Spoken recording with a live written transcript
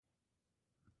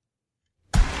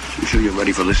sure you're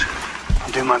ready for this?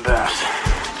 I'll do my best.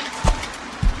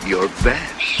 Your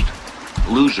best?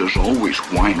 Losers always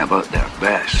whine about their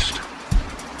best.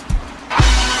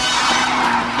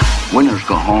 Winners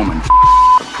go home and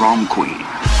the prom queen.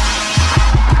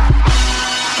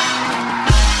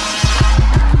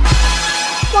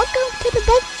 Welcome to the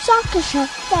best soccer show.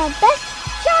 The best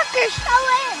soccer show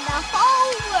in the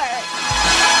whole world.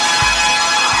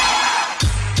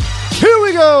 Here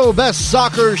we go. Best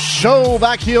soccer show,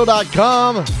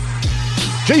 backheel.com.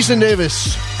 Jason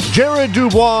Davis, Jared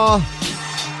DuBois,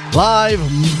 live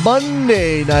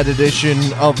Monday night edition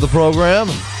of the program.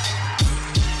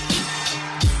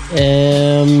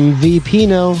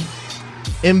 MVP-no.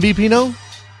 MVP-no?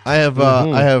 I have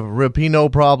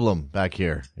Rapino problem back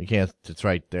here. You can't, it's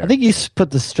right there. I think you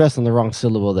put the stress on the wrong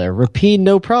syllable there. Repeat,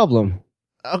 no problem.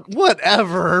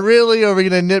 Whatever. Really? Are we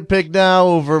going to nitpick now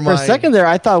over For a second there,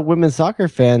 I thought women's soccer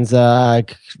fans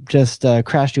just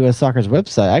crashed US Soccer's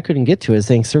website. I couldn't get to it,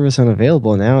 saying service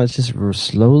unavailable. Now it's just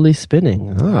slowly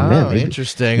spinning. Oh, man. Maybe,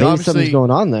 interesting. Maybe Obviously, something's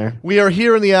going on there. We are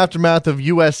here in the aftermath of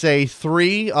USA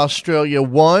 3, Australia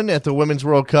 1 at the Women's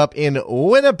World Cup in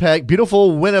Winnipeg.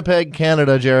 Beautiful Winnipeg,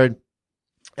 Canada, Jared.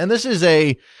 And this is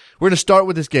we're going to start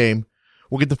with this game.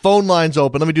 We'll get the phone lines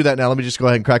open. Let me do that now. Let me just go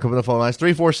ahead and crack open the phone lines.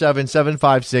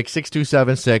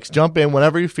 347-756-6276. Jump in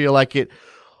whenever you feel like it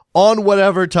on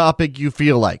whatever topic you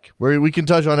feel like. Where we can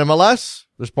touch on MLS.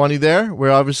 There's plenty there.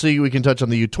 Where obviously we can touch on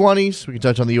the U20s. We can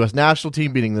touch on the U.S. national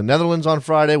team beating the Netherlands on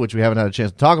Friday, which we haven't had a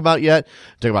chance to talk about yet.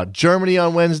 Talk about Germany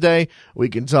on Wednesday. We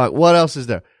can talk. What else is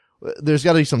there? There's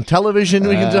got to be some television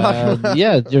we can talk about.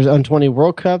 Yeah, there's U20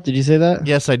 World Cup. Did you say that?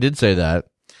 Yes, I did say that.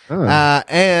 Oh.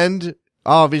 And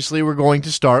obviously, we're going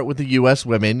to start with the U.S.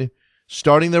 women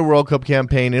starting their World Cup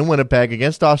campaign in Winnipeg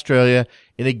against Australia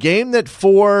in a game that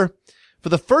for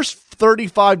the first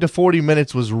 35 to 40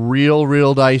 minutes was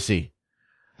real dicey.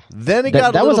 Then it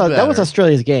got a little better. That was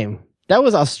Australia's game. That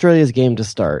was Australia's game to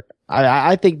start.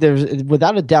 I think there's,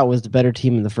 without a doubt, was the better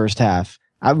team in the first half.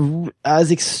 I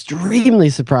was extremely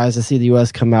surprised to see the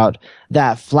U.S. come out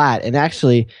that flat and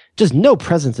actually just no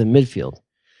presence in midfield.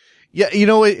 Yeah, you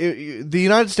know, the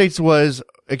United States was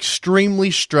extremely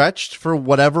stretched for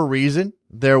whatever reason.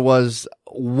 There was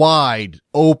wide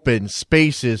open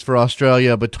spaces for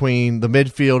Australia between the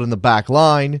midfield and the back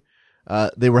line.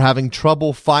 They were having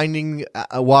trouble finding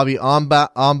Wabi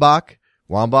Ombach.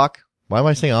 Wambach? Why am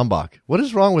I saying Ombach? What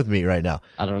is wrong with me right now?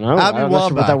 I don't know. Abby I'm not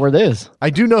sure what that word is.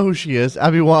 I do know who she is.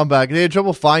 Abby Wambach. They had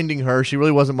trouble finding her. She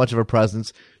really wasn't much of a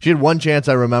presence. She had one chance,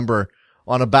 I remember,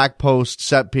 on a back post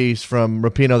set piece from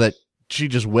Rapinoe that she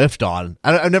just whiffed on.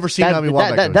 I've never seen Abby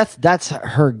Wambach. That's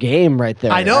her game right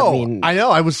there. I know.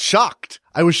 I was shocked.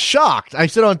 I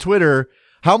said on Twitter,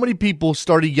 how many people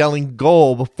started yelling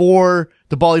goal before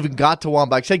the ball even got to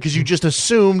Wambach's head? Because you just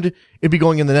assumed it'd be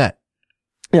going in the net.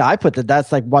 Yeah, I put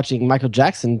that's like watching Michael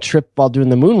Jackson trip while doing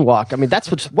the moonwalk. I mean, that's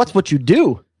what you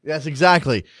do. Yes,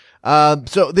 exactly.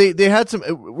 So they had some,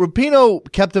 Rapinoe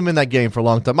kept them in that game for a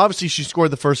long time. Obviously, she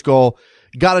scored the first goal,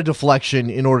 got a deflection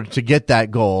in order to get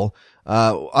that goal.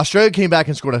 Australia came back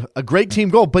and scored a great team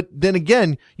goal. But then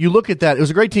again, you look at that, it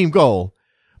was a great team goal.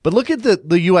 But look at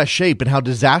the U.S. shape and how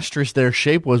disastrous their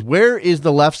shape was. Where is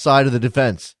the left side of the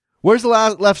defense? Where's the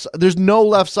left? There's no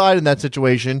left side in that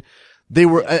situation.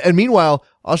 And meanwhile,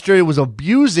 Australia was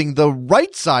abusing the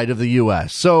right side of the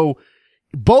U.S. So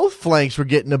both flanks were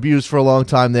getting abused for a long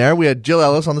time there. We had Jill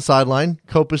Ellis on the sideline,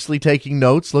 copiously taking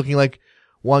notes, looking like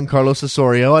Juan Carlos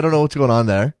Osorio. I don't know what's going on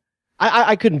there.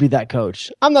 I couldn't be that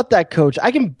coach. I'm not that coach.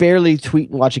 I can barely tweet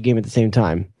and watch a game at the same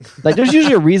time. Like, there's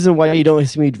usually a reason why you don't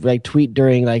see me like tweet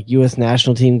during like U.S.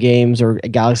 national team games or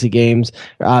Galaxy games.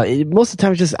 Most of the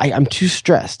time, it's just I'm too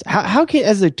stressed. How can,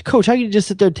 as a coach, how can you just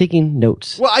sit there taking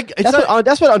notes? Well,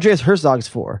 that's what Andreas Herzog's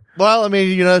for. Well, I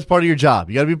mean, that's part of your job.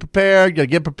 You got to be prepared. You got to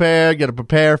get prepared. You got to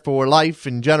prepare for life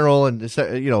in general, and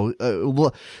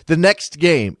the next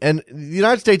game. And the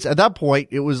United States at that point,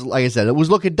 it was like I said, it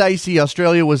was looking dicey.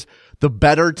 Australia was the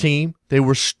better team. They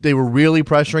were really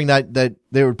pressuring that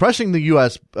they were pressuring the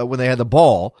U.S. When they had the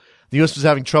ball. The U.S. was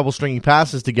having trouble stringing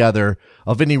passes together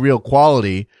of any real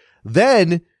quality.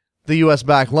 Then the U.S.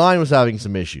 back line was having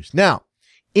some issues. Now,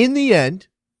 in the end,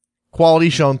 quality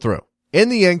shone through. In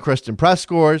the end, Kristen Press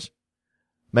scores.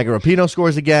 Megan Rapinoe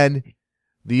scores again.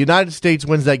 The United States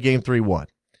wins that game 3-1.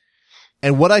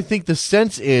 And what I think the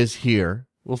sense is here,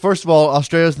 well, first of all,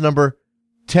 Australia's the number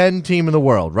 10 team in the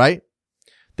world, right?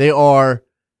 They are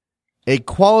a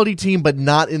quality team, but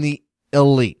not in the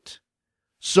elite.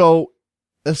 So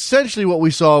essentially what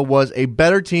we saw was a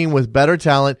better team with better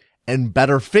talent and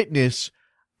better fitness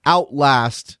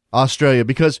outlast Australia,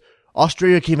 because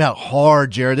Australia came out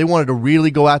hard, Jared. They wanted to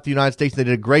really go at the United States. They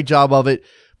did a great job of it.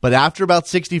 But after about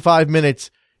 65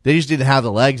 minutes, they just didn't have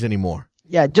the legs anymore.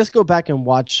 Yeah, just go back and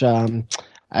watch.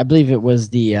 I believe it was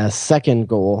the second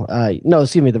goal. The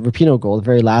Rapinoe goal, the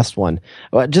very last one.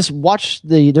 Just watch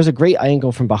there's a great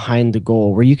angle from behind the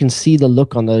goal where you can see the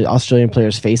look on the Australian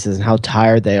players' faces and how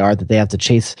tired they are that they have to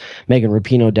chase Megan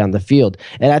Rapinoe down the field.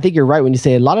 And I think you're right when you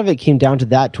say a lot of it came down to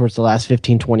that towards the last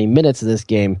 15, 20 minutes of this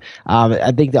game.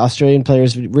 I think the Australian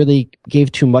players really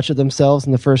gave too much of themselves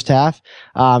in the first half.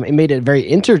 It made it a very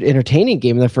entertaining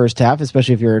game in the first half,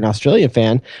 especially if you're an Australian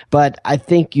fan. But I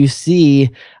think you see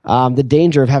the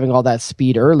danger of having all that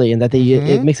speed early, and that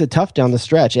it makes it tough down the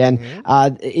stretch. And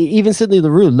even Sydney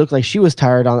Leroux looked like she was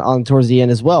tired on towards the end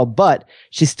as well, but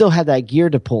she still had that gear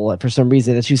to pull for some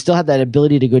reason, and she still had that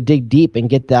ability to go dig deep and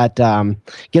get that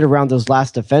get around those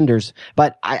last defenders.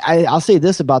 But I'll say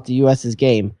this about the U.S.'s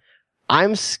game.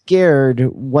 I'm scared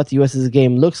what the U.S.'s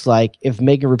game looks like if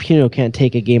Megan Rapinoe can't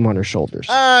take a game on her shoulders.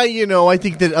 I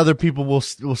think that other people will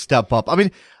step up. I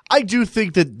mean, I do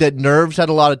think that nerves had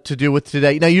a lot to do with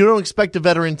today. Now, you don't expect a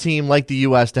veteran team like the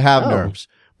U.S. to have nerves,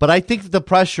 but I think that the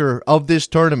pressure of this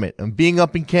tournament and being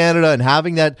up in Canada and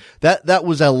having that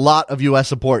was a lot of U.S.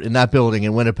 support in that building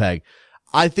in Winnipeg.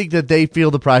 I think that they feel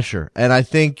the pressure, and I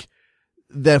think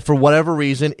that for whatever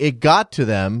reason, it got to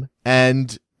them,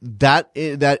 and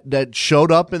that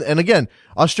showed up. And again,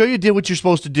 Australia did what you're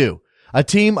supposed to do. A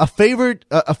team, a favorite,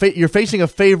 you're facing a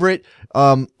favorite,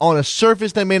 on a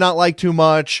surface they may not like too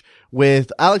much,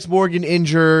 with Alex Morgan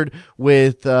injured,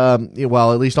 with, at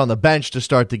least on the bench to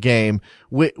start the game,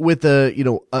 with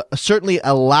certainly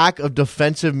a lack of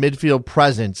defensive midfield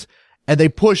presence. And they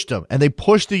pushed them, and they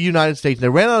pushed the United States, and they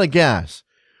ran out of gas.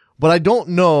 But I don't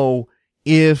know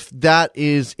if that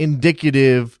is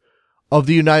indicative of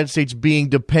the United States being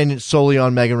dependent solely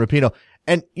on Megan Rapinoe.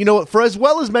 And, for as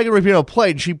well as Megan Rapinoe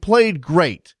played, she played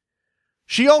great.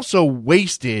 She also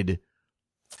wasted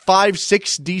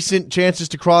 5-6 decent chances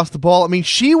to cross the ball. I mean,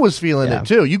 she was feeling it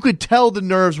too. You could tell the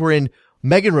nerves were in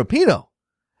Megan Rapinoe.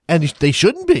 And they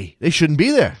shouldn't be. They shouldn't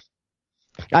be there.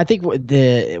 I think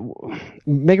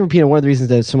Megan Rapinoe, one of the reasons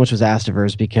that so much was asked of her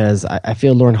is because I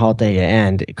feel Lauren Holiday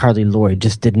and Carly Lloyd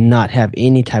just did not have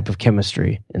any type of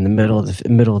chemistry in the middle of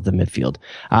the midfield.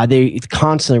 They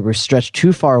constantly were stretched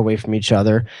too far away from each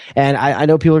other. And I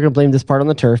know people are going to blame this part on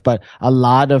the turf, but a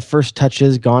lot of first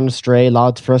touches gone astray, a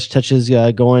lot of first touches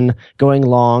going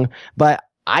long. But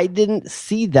I didn't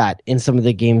see that in some of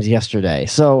the games yesterday.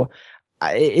 So,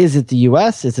 is it the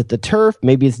U.S.? Is it the turf?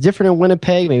 Maybe it's different in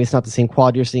Winnipeg. Maybe it's not the same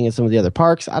quality you're seeing in some of the other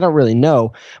parks. I don't really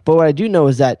know. But what I do know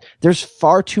is that there's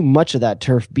far too much of that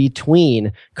turf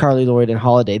between Carly Lloyd and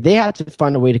Holiday. They have to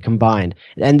find a way to combine.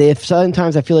 And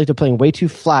sometimes I feel like they're playing way too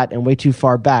flat and way too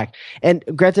far back. And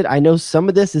granted, I know some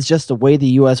of this is just the way the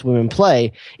U.S. women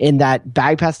play, in that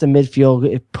bag pass to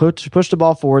midfield, push the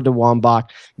ball forward to Wambach.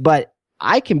 But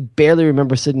I can barely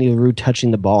remember Sydney Leroux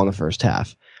touching the ball in the first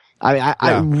half.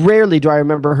 I rarely do I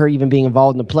remember her even being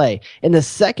involved in the play. In the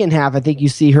second half, I think you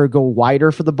see her go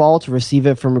wider for the ball to receive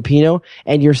it from Rapinoe,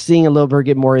 and you're seeing a little bit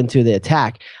get more into the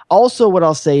attack. Also, what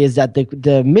I'll say is that the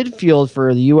midfield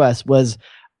for the U.S. was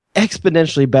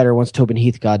exponentially better once Tobin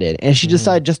Heath got in, and she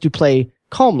decided just to play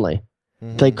calmly.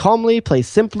 Play calmly, play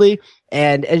simply,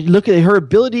 and look at her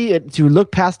ability to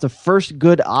look past the first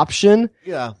good option.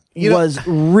 Was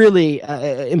really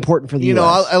important for the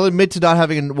U.S. I'll admit to not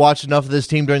having watched enough of this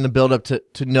team during the build-up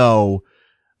to know,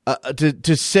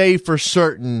 to say for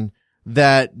certain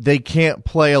that they can't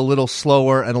play a little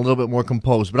slower and a little bit more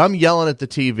composed. But I'm yelling at the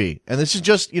TV, and this is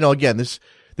just, again, this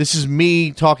is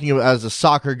me talking as a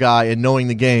soccer guy and knowing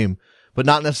the game, but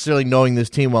not necessarily knowing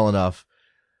this team well enough.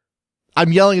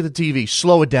 I'm yelling at the TV,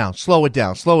 slow it down, slow it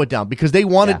down, slow it down, because they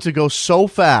want it to go so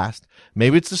fast.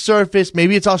 Maybe it's the surface,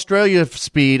 maybe it's Australia's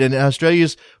speed, and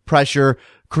Australia's pressure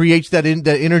creates that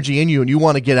energy in you, and you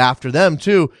want to get after them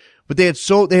too. But they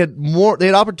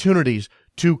had opportunities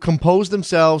to compose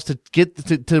themselves, to get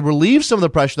to relieve some of the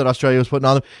pressure that Australia was putting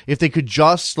on them if they could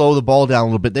just slow the ball down a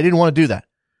little bit. They didn't want to do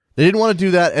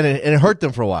that. And it hurt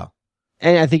them for a while.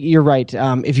 And I think you're right.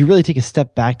 If you really take a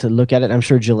step back to look at it, I'm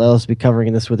sure Jill Ellis will be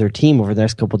covering this with her team over the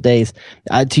next couple of days.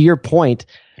 To your point,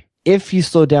 if you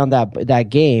slow down that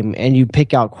game and you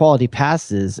pick out quality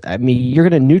passes, I mean, you're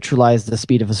going to neutralize the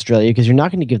speed of Australia, because you're not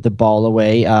going to give the ball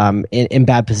away in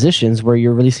bad positions where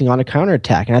you're releasing on a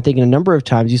counterattack. And I think in a number of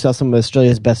times you saw some of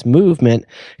Australia's best movement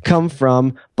come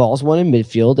from balls won in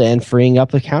midfield and freeing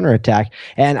up a counterattack.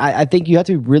 And I think you have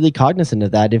to be really cognizant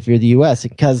of that if you're the U.S.,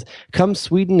 because come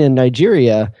Sweden and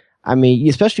Nigeria, I mean,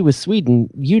 especially with Sweden,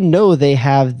 they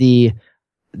have the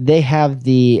they have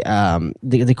the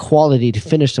quality to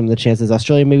finish some of the chances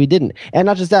Australia maybe didn't. And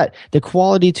not just that, the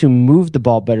quality to move the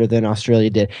ball better than Australia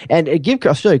did. And give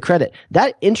Australia credit,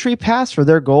 that entry pass for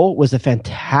their goal was a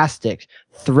fantastic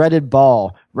threaded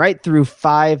ball right through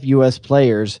 5 U.S.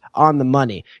 players on the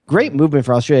money. Great movement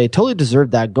for Australia. They totally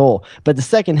deserved that goal. But the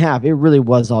second half, it really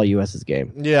was all U.S.'s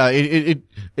game. Yeah,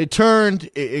 it turned,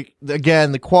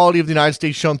 again, the quality of the United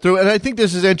States shone through. And I think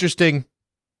this is interesting.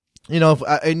 You know,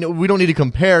 I know we don't need to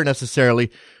compare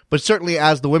necessarily, but certainly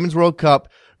as the Women's World Cup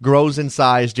grows in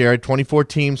size, Jared, 24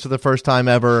 teams for the first time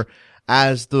ever,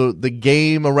 as the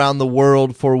game around the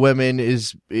world for women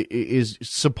is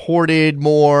supported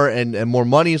more and more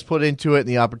money is put into it and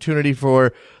the opportunity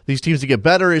for these teams to get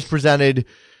better is presented,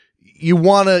 you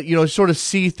want to, you know, sort of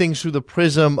see things through the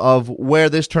prism of where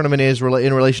this tournament is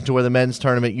in relation to where the men's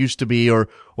tournament used to be or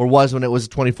was when it was a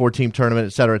 24-team tournament,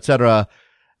 et cetera, et cetera.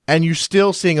 And you're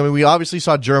still seeing, I mean, we obviously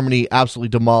saw Germany absolutely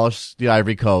demolish the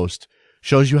Ivory Coast.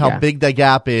 Shows you how big that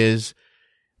gap is.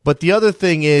 But the other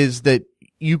thing is that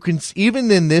you can, even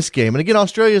in this game, and again,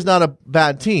 Australia is not a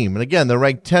bad team. And again, they're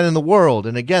ranked 10 in the world.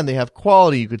 And again, they have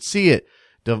quality. You could see it.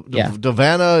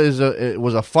 Davana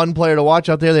was a fun player to watch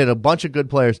out there. They had a bunch of good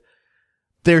players.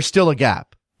 There's still a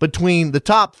gap between the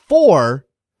top 4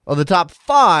 or the top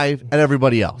 5 and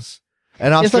everybody else.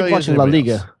 And Australia it's like watching La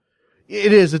Liga. Else.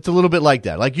 It is. It's a little bit like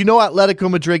that. Like, you know, Atletico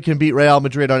Madrid can beat Real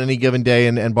Madrid on any given day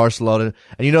and Barcelona.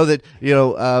 And you know that,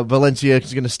 Valencia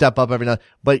is going to step up every night.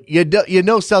 But you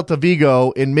know Celta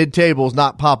Vigo in mid-table is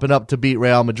not popping up to beat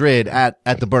Real Madrid at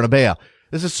the Bernabeu.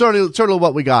 This is sort of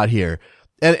what we got here.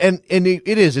 And it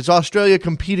is. It's Australia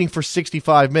competing for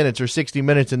 65 minutes or 60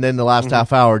 minutes and then the last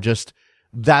half hour just,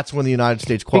 that's when the United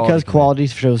States quality. Because quality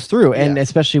shows through. And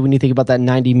especially when you think about that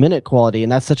 90-minute quality.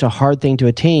 And that's such a hard thing to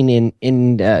attain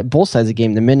in both sides of the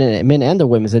game, the men and the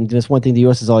women's. And that's one thing the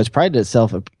U.S. has always prided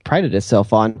itself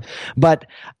on. But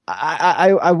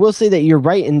I will say that you're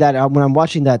right in that when I'm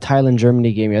watching that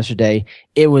Thailand-Germany game yesterday,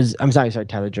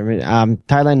 Thailand,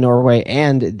 Norway,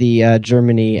 and the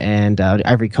Germany and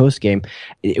Ivory Coast game,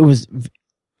 it was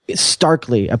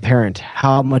starkly apparent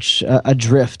how much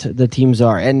adrift the teams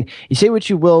are. And you say what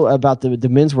you will about the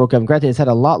men's World Cup. Granted, it's had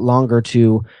a lot longer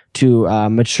to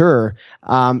mature.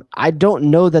 I don't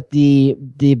know that the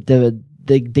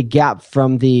gap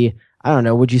from the, I don't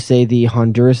know, would you say the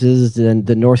Hondurases and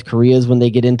the North Koreas when they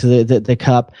get into the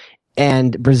cup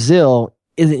and Brazil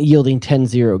isn't yielding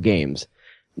 10-0 games.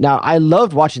 Now, I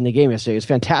loved watching the game yesterday. It was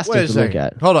fantastic to look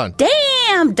at. Hold on.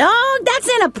 Damn, dog. That's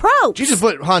an approach. Did you just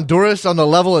put Honduras on the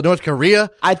level of North Korea?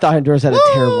 I thought Honduras had a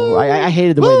terrible. I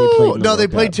hated the way they played. No, they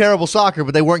played terrible soccer,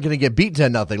 but they weren't going to get beat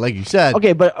 10-0, like you said.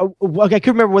 Okay, but I couldn't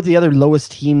remember what the other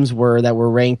lowest teams were that were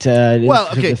ranked. Well,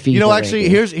 okay, actually,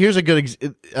 here's a good.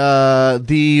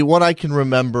 The one I can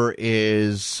remember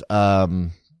is a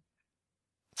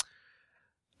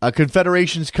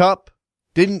Confederations Cup.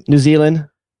 Didn't New Zealand?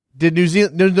 Did New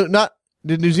Zealand? No,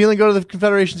 did New Zealand go to the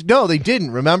Confederations? No, they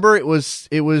didn't. Remember, it was.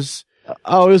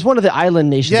 Oh, it was one of the island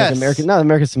nations. Yes. Like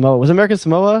American Samoa. Was it American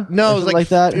Samoa? No, it was like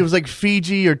that. It was like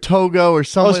Fiji or Togo or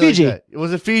something. Oh, it was Fiji. Like that.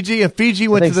 Was it Fiji? And Fiji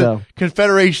went to the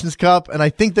Confederations Cup, and I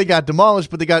think they got demolished,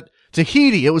 but they got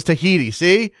Tahiti. It was Tahiti.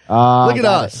 See, look at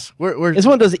us. We're it's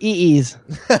one of those EEs.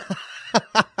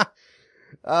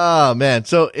 Oh man,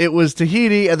 so it was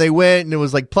Tahiti, and they went, and it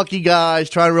was like plucky guys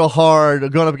trying real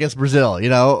hard, going up against Brazil,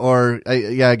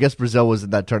 I guess Brazil was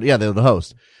in that tournament. Yeah, they were the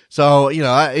host. So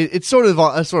it's sort of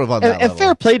on that level. And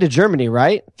fair play to Germany,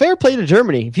 right? Fair play to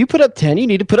Germany. If you put up 10, you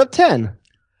need to put up 10.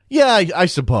 Yeah, I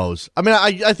suppose. I mean,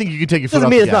 I think you can take your foot off the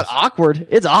gas. Doesn't mean it's not awkward.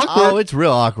 It's awkward. Oh, it's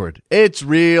real awkward. It's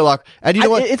real awkward. And you know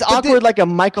what? It's awkward like a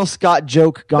Michael Scott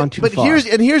joke gone too far. But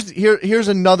here's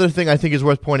another thing I think is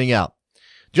worth pointing out.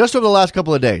 Just over the last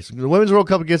couple of days, the Women's World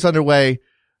Cup gets underway.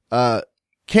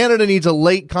 Canada needs a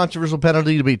late controversial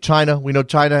penalty to beat China. We know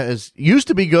China used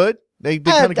to be good.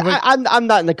 I'm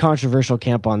not in the controversial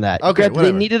camp on that. Okay,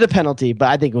 they needed a penalty, but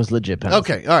I think it was legit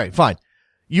penalty. Okay, all right, fine.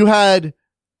 You had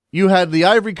the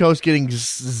Ivory Coast getting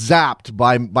zapped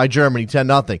by Germany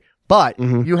 10-0, but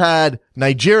you had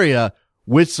Nigeria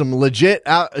with some legit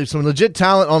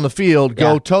talent on the field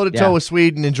go toe to toe with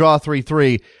Sweden and draw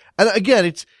 3-3. And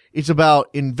again, it's about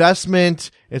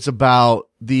investment. It's about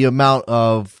the amount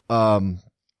of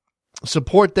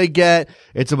support they get.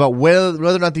 It's about whether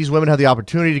or not these women have the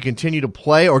opportunity to continue to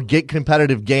play or get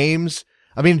competitive games.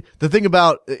 I mean, the thing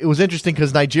about it was interesting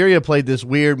because Nigeria played this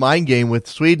weird mind game with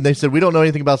Sweden. They said, we don't know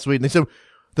anything about Sweden. They said,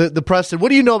 the press said, what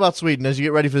do you know about Sweden as you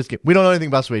get ready for this game? We don't know anything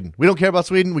about Sweden. We don't care about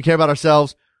Sweden. We care about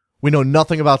ourselves. We know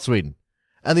nothing about Sweden.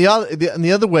 And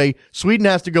the other way, Sweden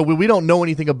has to go, well, we don't know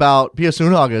anything about Pia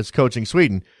Sundhage is coaching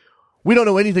Sweden. We don't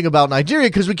know anything about Nigeria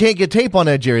because we can't get tape on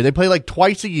Nigeria. They play like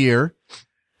twice a year.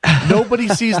 Nobody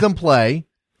sees them play.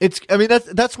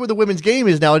 That's where the women's game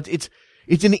is now.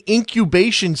 It's an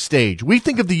incubation stage. We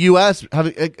think of the U.S.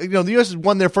 having, the U.S. has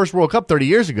won their first World Cup 30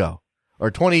 years ago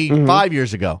or 25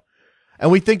 years ago.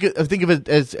 And we think of it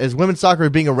as women's soccer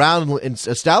being around and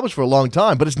established for a long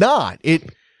time, but it's not.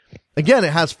 It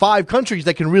has 5 countries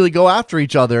that can really go after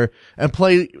each other and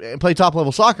play top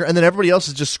level soccer, and then everybody else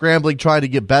is just scrambling, trying to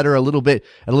get better a little bit.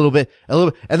 And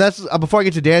that's before I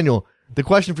get to Daniel. The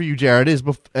question for you, Jared, is,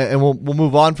 and we'll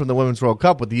move on from the Women's World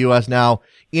Cup with the U.S. now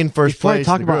in first Before place.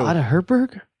 I talk about Ada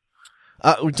Herberg?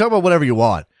 We talk about whatever you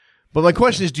want, but my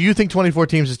question is, do you think 24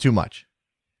 teams is too much?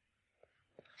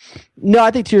 No,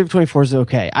 I think 224 is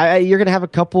okay. You're going to have a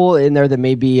couple in there that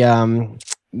may be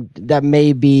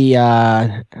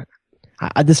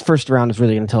this first round is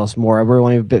really going to tell us more. We're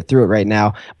only a bit through it right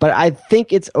now, but I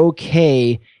think it's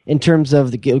okay in terms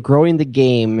of growing the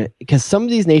game, because some of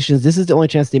these nations, this is the only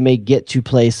chance they may get to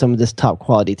play some of this top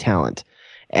quality talent.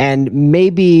 And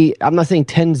maybe, I'm not saying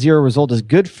 10-0 result is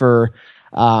good for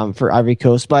Ivory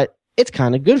Coast, but it's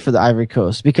kind of good for the Ivory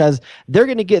Coast because they're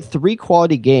going to get 3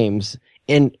 quality games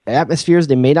in atmospheres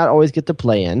they may not always get to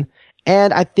play in.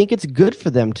 And I think it's good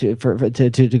for them to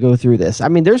go through this. I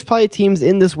mean, there's probably teams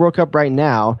in this World Cup right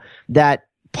now that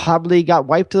probably got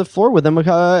wiped to the floor with them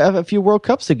a few World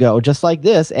Cups ago, just like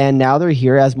this, and now they're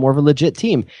here as more of a legit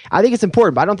team. I think it's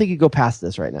important, but I don't think you go past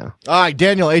this right now. All right,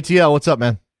 Daniel, ATL, what's up,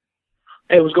 man?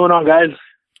 Hey, what's going on, guys?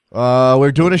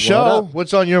 We're doing a show.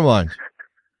 What's on your mind?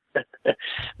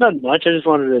 Not much. I just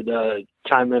wanted to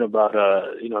chime in about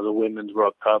the Women's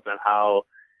World Cup and how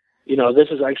this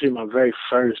is actually my very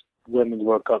first Women's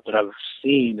World Cup that I've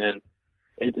seen, and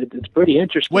it's pretty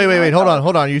interesting. Wait, hold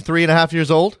on. Are you 3.5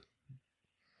 years old?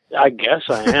 I guess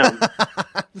I am.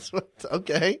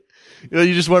 Okay.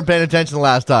 You just weren't paying attention the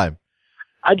last time.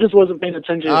 I just wasn't paying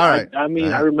attention. All right. I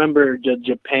remember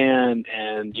Japan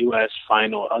and U.S.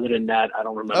 final. Other than that, I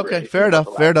don't remember. Okay, fair enough.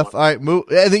 All right, move.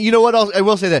 And then, you know what else? I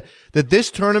will say that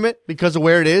this tournament, because of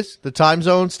where it is, the time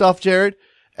zone stuff, Jared,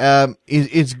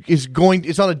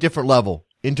 it's on a different level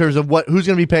in terms of who's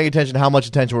going to be paying attention, how much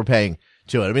attention we're paying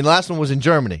to it. I mean, the last one was in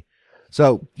Germany.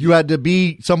 So you had to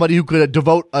be somebody who could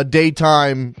devote a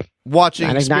daytime watching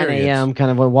experience. 9 a.m.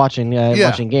 kind of watching games.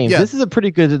 Yeah. This is a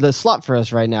pretty good slot for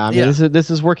us right now. I mean,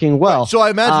 this is working well. Right. So I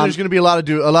imagine there's going to be a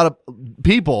lot of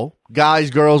people, guys,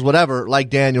 girls, whatever, like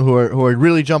Daniel, who are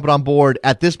really jumping on board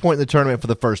at this point in the tournament for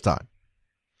the first time.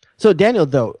 So Daniel,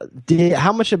 though,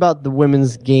 how much about the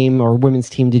women's game or women's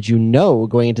team did you know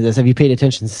going into this? Have you paid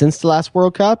attention since the last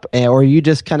World Cup, or are you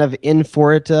just kind of in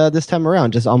for it this time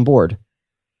around, just on board?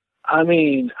 I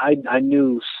mean, I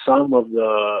knew some of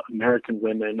the American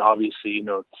women, obviously,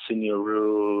 Senior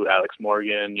Rue, Alex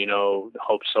Morgan,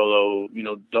 Hope Solo,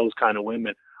 those kind of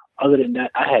women. Other than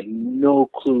that, I had no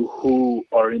clue who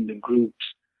are in the groups,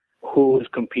 who is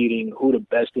competing, who the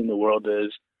best in the world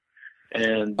is.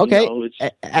 And okay,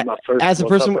 it's my first as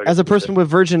a person with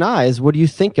virgin eyes, what do you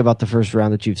think about the first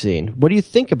round that you've seen? What do you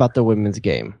think about the women's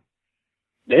game?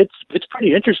 It's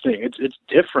pretty interesting. It's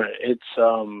different.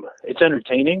 It's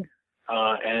entertaining,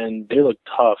 and they look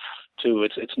tough too.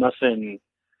 It's nothing.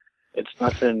 How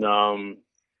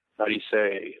do you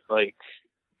say, like,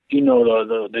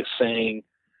 the saying?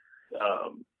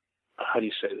 How do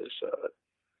you say this?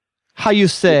 How you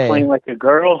say? You're playing like a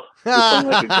girl. You're playing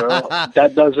like a girl.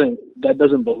 That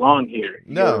doesn't belong here.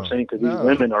 You know what I'm saying? Because these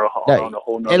women are on a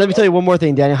whole nother. Hey, let me tell you one more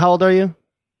thing, Daniel. How old are you?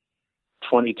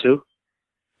 22.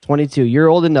 22. You're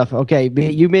old enough. Okay,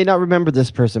 you may not remember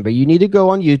this person, but you need to go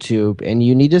on YouTube and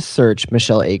you need to search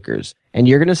Michelle Akers, and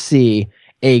you're going to see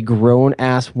a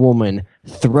grown-ass woman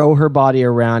throw her body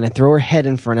around and throw her head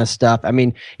in front of stuff. I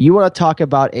mean, you want to talk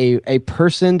about a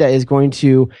person that is going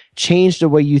to change the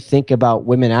way you think about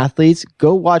women athletes?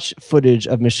 Go watch footage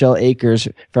of Michelle Akers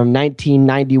from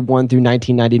 1991 through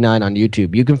 1999 on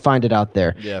YouTube. You can find it out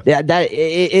there. Yeah.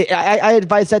 I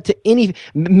advise that to any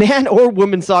man or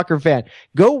woman soccer fan.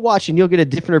 Go watch and you'll get a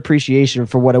different appreciation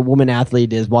for what a woman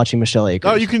athlete is watching Michelle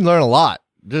Akers. Oh, you can learn a lot.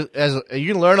 You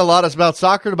can learn a lot about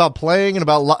soccer, about playing, and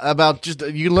about just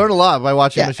you can learn a lot by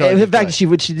watching Michelle. In fact, she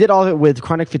did all of it with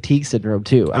chronic fatigue syndrome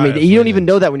too. I mean, you don't even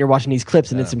know that when you're watching these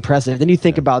clips, and it's impressive. Then you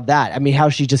think about that. I mean, how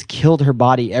she just killed her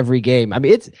body every game. I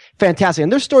mean, it's fantastic.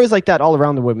 And there's stories like that all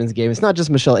around the women's game. It's not just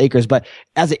Michelle Akers, but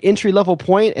as an entry level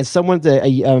point, as someone's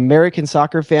an American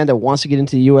soccer fan that wants to get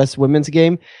into the U.S. women's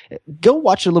game, go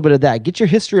watch a little bit of that. Get your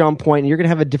history on point, and you're gonna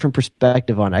have a different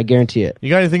perspective on it. I guarantee it.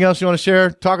 You got anything else you want to share?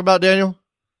 Talk about, Daniel?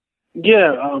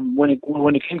 Yeah, when it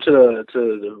came to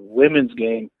the women's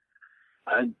game,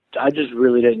 I just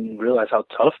really didn't realize how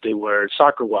tough they were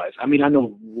soccer-wise. I mean, I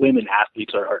know women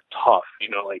athletes are tough, you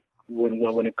know, like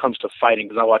when it comes to fighting,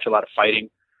 because I watch a lot of fighting,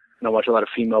 and I watch a lot of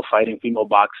female fighting, female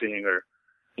boxing, or,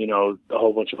 you know, a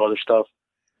whole bunch of other stuff.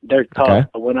 They're tough. Okay.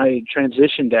 But when I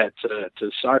transitioned that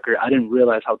to soccer, I didn't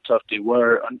realize how tough they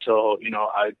were until, you know,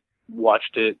 I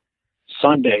watched it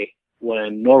Sunday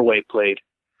when Norway played.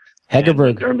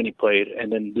 Hegerberg. Germany played.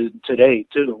 And then today,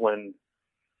 too, when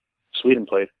Sweden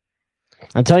played.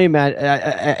 I'm telling you, man,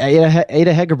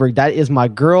 Ada Hegerberg, that is my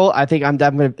girl. I think I'm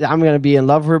gonna be in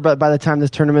love with her by the time this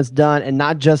tournament's done, and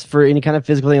not just for any kind of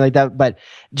physical thing like that, but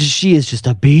she is just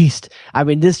a beast. I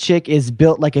mean, this chick is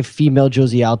built like a female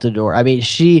Josie Altidore. I mean,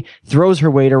 she throws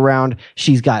her weight around.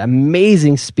 She's got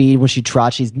amazing speed when she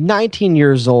trots. She's 19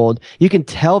 years old. You can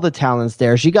tell the talent's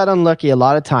there. She got unlucky a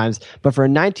lot of times, but for a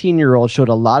 19-year-old, showed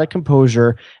a lot of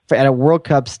composure at a World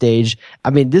Cup stage. I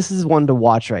mean, this is one to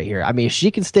watch right here. I mean, if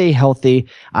she can stay healthy,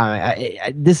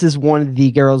 this is one of the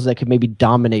girls that could maybe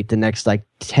dominate the next like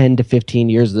 10 to 15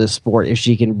 years of this sport if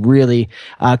she can really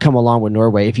come along with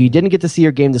Norway. If you didn't get to see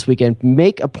her game this weekend,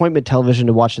 make appointment television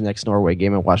to watch the next Norway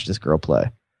game and watch this girl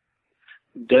play.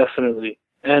 Definitely.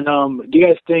 And do you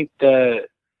guys think that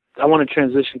I want to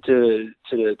transition to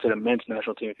the men's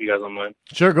national team if you guys don't mind?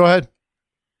 Sure, go ahead.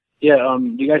 Yeah,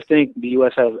 do you guys think the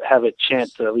U.S. have a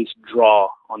chance to at least draw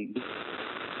on?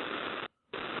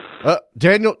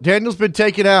 Daniel's been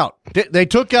taken out. They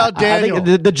took out Daniel. I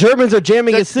think the Germans are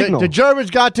jamming his signal. The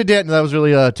Germans got to Daniel. That was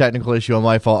really a technical issue on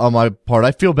my part.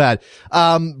 I feel bad.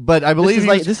 But I believe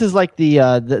this is like the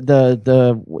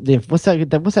what's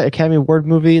that Academy Award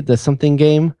movie? The something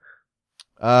game.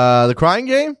 The Crying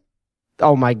Game.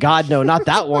 Oh my God, no, not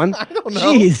that one. I don't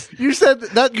know. Jeez. You said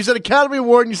Academy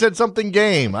Award and you said something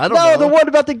game. I don't know. No, the one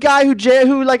about the guy who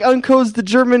like uncodes the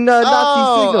German Nazi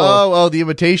signal. Oh, the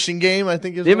Imitation Game, I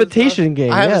think is the Imitation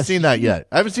Game. I haven't seen that yet.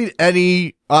 I haven't seen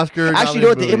any Oscar. Actually, you know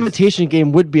what? The Imitation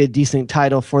Game would be a decent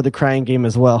title for the Crying Game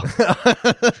as well.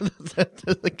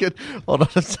 Good. Hold on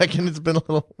a second. It's been a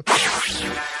little.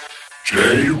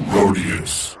 Jay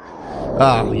Rodius.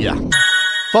 Oh, yeah.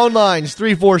 Phone lines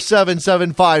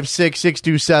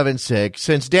 347-756-6276.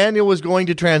 Since Daniel was going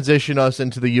to transition us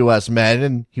into the U.S. men,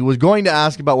 and he was going to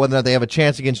ask about whether or not they have a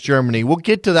chance against Germany, we'll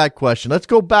get to that question. Let's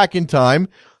go back in time.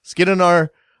 Let's get in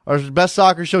our best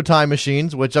soccer show time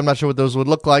machines, which I'm not sure what those would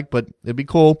look like, but it'd be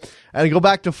cool. And go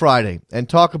back to Friday and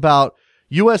talk about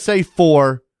USA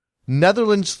 4,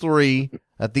 Netherlands 3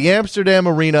 at the Amsterdam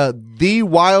Arena, the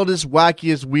wildest,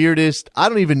 wackiest, weirdest. I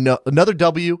don't even know. Another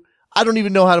W. I don't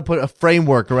even know how to put a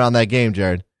framework around that game,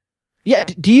 Jared. Yeah,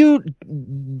 do you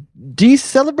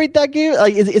celebrate that game?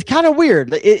 Like, it's kind of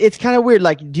weird. It's kind of weird.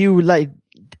 Like, do you like?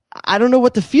 I don't know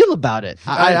what to feel about it.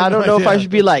 I don't know if I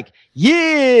should be like,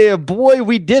 yeah, boy,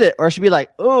 we did it, or I should be like,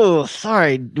 oh,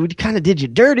 sorry, we kind of did you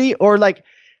dirty, or like,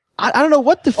 I don't know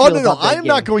what to feel. Oh no, I am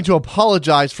not going to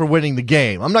apologize for winning the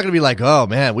game. I'm not going to be like, oh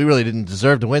man, we really didn't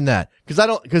deserve to win that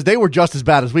because they were just as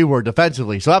bad as we were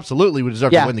defensively. So absolutely, we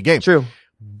deserve to win the game. True.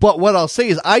 But what I'll say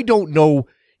is I don't know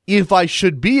if I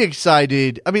should be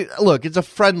excited. I mean, look, it's a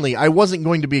friendly. I wasn't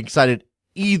going to be excited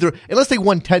either. Unless they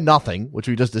won 10-0, which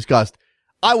we just discussed,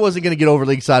 I wasn't going to get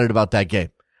overly excited about that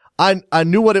game. I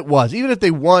knew what it was. Even if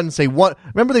they won,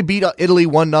 remember they beat Italy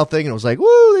 1-0 and it was like,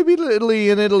 woo, they beat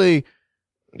Italy in Italy.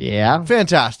 Yeah.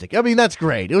 Fantastic. I mean, that's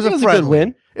great. It was a good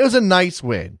win. It was a nice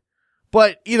win.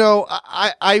 But, you know,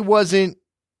 I wasn't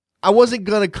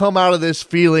going to come out of this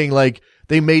feeling like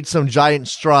they made some giant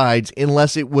strides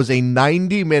unless it was a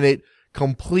 90-minute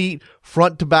complete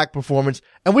front to back performance.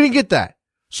 And we didn't get that.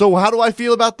 So how do I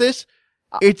feel about this?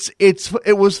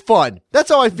 It was fun. That's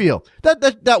how I feel.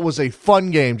 That was a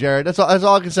fun game, Jared. That's all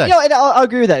I can say. You know, and I'll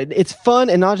agree with that. It's fun,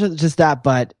 and not just that,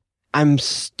 but I'm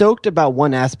stoked about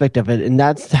one aspect of it, and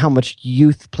that's how much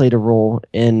youth played a role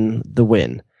in the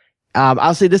win.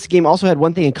 I'll say this game also had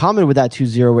one thing in common with that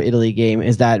 2-0 Italy game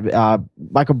is that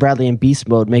Michael Bradley in beast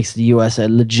mode makes the U.S. a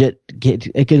legit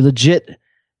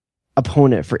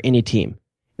opponent for any team.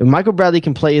 If Michael Bradley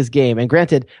can play his game, and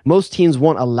granted, most teams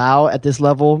won't allow at this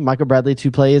level Michael Bradley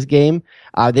to play his game.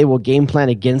 They will game plan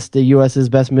against the U.S.'s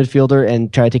best midfielder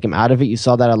and try to take him out of it. You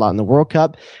saw that a lot in the World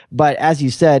Cup. But as you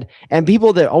said, and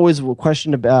people that always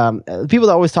question, people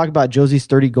that always talk about Josie's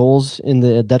 30 goals in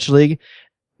the Dutch league,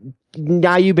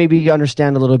 now you maybe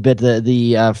understand a little bit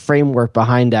the framework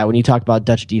behind that when you talk about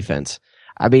Dutch defense.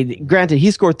 I mean, granted,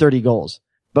 he scored 30 goals.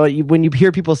 But when you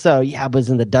hear people say, oh, yeah, but it's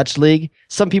in the Dutch league,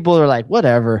 some people are like,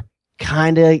 whatever.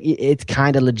 It's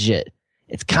kind of legit.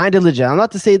 It's kind of legit. I'm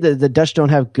not to say that the Dutch don't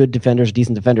have good defenders,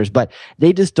 decent defenders, but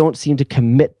they just don't seem to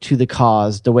commit to the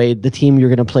cause the way the team you're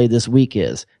going to play this week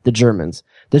is, the Germans.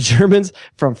 The Germans,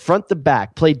 from front to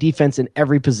back, play defense in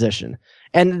every position.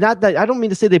 And not that, I don't mean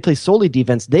to say they play solely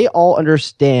defense. They all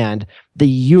understand the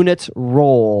unit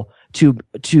role to,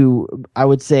 I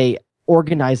would say,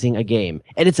 organizing a game.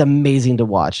 And it's amazing to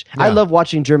watch. Yeah. I love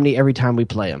watching Germany every time we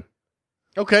play them.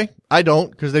 Okay. I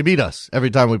don't, because they beat us every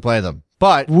time we play them.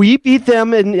 But we beat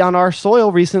them on our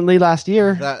soil recently last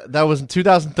year. That was in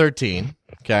 2013.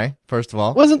 Okay, first of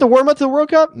all. Wasn't the warm-up to the World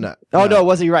Cup? No. Oh, no, it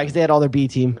wasn't. You're right, because they had all their B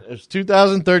team. It was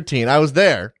 2013. I was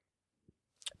there.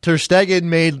 Ter Stegen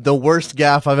made the worst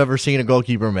gaffe I've ever seen a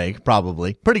goalkeeper make,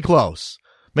 probably. Pretty close.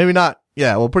 Maybe not.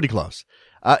 Yeah, well, pretty close.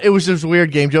 It was just a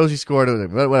weird game. Josie scored,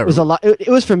 whatever. It was a lot. It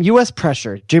was from U.S.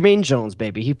 pressure. Jermaine Jones,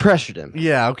 baby. He pressured him.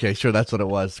 Yeah, okay, sure, that's what it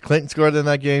was. Clinton scored in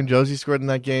that game. Josie scored in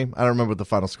that game. I don't remember what the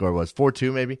final score was.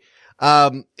 4-2, maybe?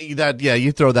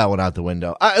 You throw that one out the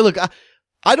window.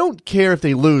 I don't care if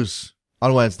they lose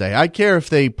on Wednesday. I care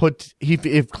if they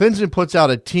if Clinton puts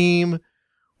out a team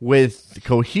with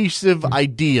cohesive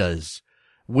ideas,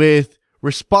 with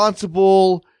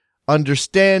responsible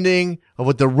understanding of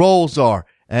what the roles are.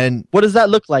 And what does that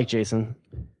look like, Jason?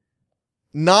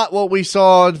 Not what we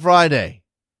saw on Friday.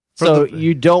 So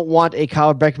you don't want a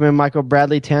Kyle Beckerman, Michael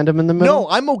Bradley tandem in the middle? No,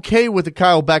 I'm okay with the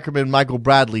Kyle Beckerman, Michael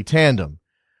Bradley tandem.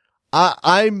 Are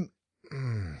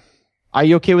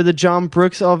you okay with the John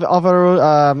Brooks of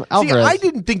Alvarez? See, I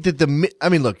didn't think that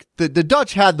the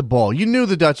Dutch had the ball. You knew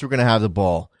the Dutch were going to have the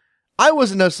ball. I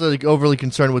wasn't necessarily overly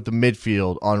concerned with the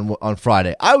midfield on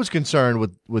Friday. I was concerned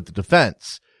with the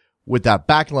defense, with that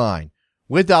back line,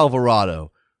 with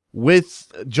Alvarado,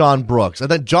 with John Brooks. I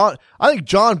think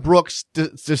John Brooks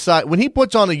decide when he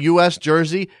puts on a U.S.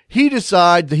 jersey, he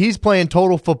decides that he's playing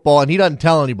total football and he doesn't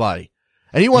tell anybody.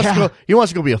 And he wants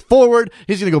to go be a forward.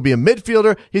 He's going to go be a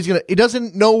midfielder. He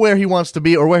doesn't know where he wants to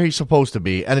be or where he's supposed to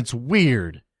be. And it's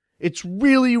weird. It's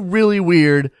really, really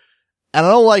weird. And I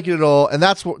don't like it at all. And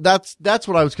that's what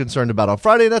I was concerned about on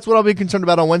Friday. That's what I'll be concerned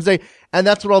about on Wednesday. And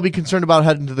that's what I'll be concerned about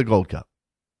heading to the Gold Cup.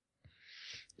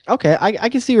 Okay. I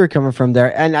can see where you're coming from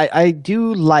there. And I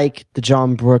do like the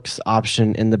John Brooks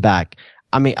option in the back.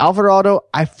 I mean, Alvarado,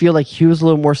 I feel like he was a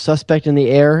little more suspect in the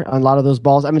air on a lot of those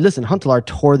balls. I mean, listen, Huntelaar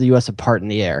tore the U.S. apart in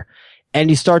the air. And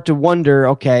you start to wonder,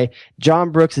 okay,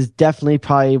 John Brooks is definitely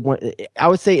probably one, I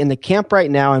would say in the camp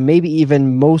right now, and maybe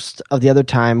even most of the other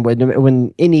time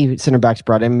when any center back's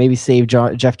brought in, maybe save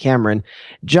Jeff Cameron,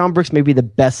 John Brooks may be the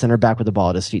best center back with the ball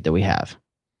at his feet that we have.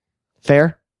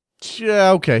 Fair?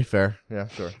 Yeah, okay, fair. Yeah,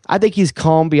 sure. I think he's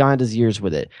calm beyond his years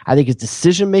with it. I think his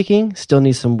decision-making still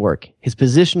needs some work. His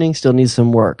positioning still needs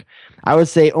some work. I would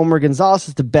say Omar Gonzalez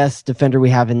is the best defender we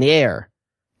have in the air,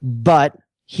 but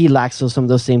he lacks some of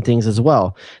those same things as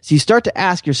well. So you start to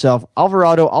ask yourself,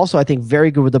 Alvarado also, I think,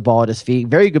 very good with the ball at his feet,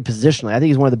 very good positionally. I think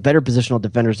he's one of the better positional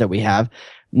defenders that we have,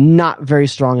 not very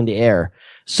strong in the air.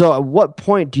 So at what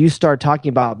point do you start talking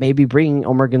about maybe bringing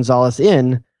Omar Gonzalez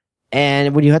in?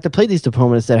 And when you have to play these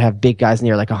opponents that have big guys in the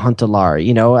air, like a Huntelaar,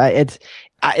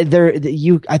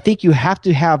 I think you have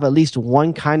to have at least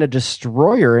one kind of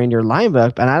destroyer in your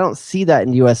lineup, and I don't see that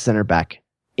in U.S. center back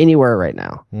anywhere right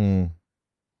now.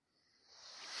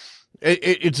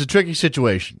 It's a tricky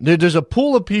situation. There's a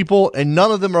pool of people, and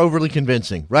none of them are overly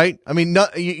convincing, right? I mean,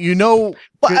 Well,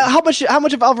 how much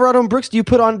of Alvarado and Brooks do you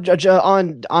put on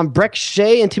Breck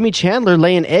Shea and Timmy Chandler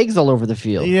laying eggs all over the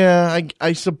field? Yeah,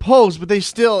 I suppose, but it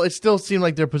still seemed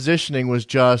like their positioning was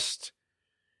just.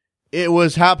 It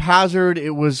was haphazard.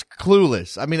 It was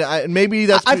clueless. I mean, maybe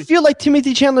that's. I feel like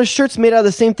Timothy Chandler's shirt's made out of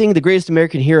the same thing The Greatest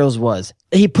American Heroes was.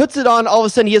 He puts it on, all of a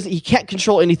sudden he can't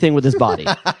control anything with his body.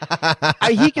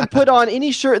 He can put on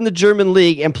any shirt in the German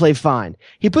league and play fine.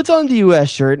 He puts on the U.S.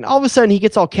 shirt, and all of a sudden he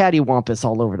gets all cattywampus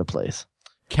all over the place.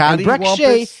 Breck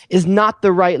Shea is not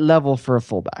the right level for a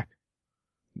fullback.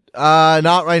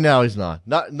 Not right now. He's not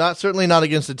certainly not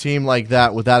against a team like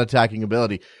that with that attacking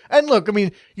ability. And look, I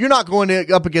mean, you're not going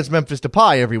up against Memphis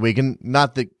Depay every week, and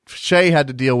not that Shea had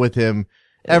to deal with him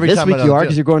every time. This week you are,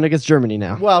 because you're going against Germany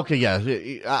now. Well, okay, yeah.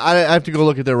 I have to go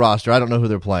look at their roster. I don't know who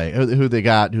they're playing, who they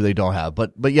got, who they don't have.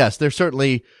 But yes, they're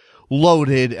certainly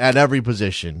loaded at every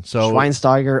position. So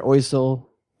Schweinsteiger, Oisel.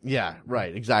 Yeah,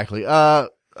 right, exactly.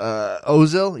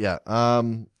 Ozil, yeah.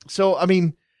 So I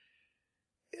mean,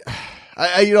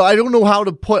 I don't know how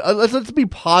to put. Let's be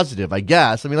positive, I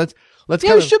guess. I mean, let's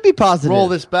we should be positive. Roll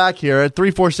this back here at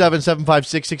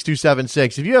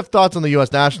 347-756-6276. If you have thoughts on the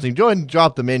U.S. national team, go ahead and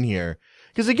drop them in here.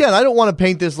 Because again, I don't want to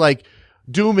paint this like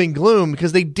doom and gloom,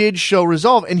 because they did show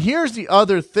resolve. And here's the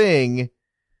other thing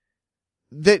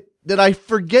that I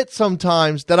forget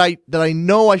sometimes that I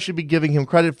know I should be giving him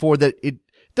credit for, that it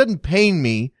doesn't pain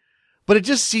me, but it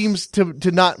just seems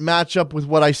to not match up with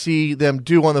what I see them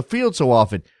do on the field so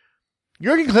often.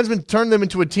 Jurgen Klinsmann turned them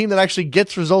into a team that actually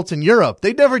gets results in Europe.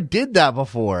 They never did that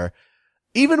before.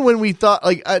 Even when we thought,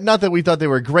 not that we thought they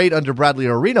were great under Bradley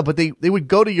or Arena, but they would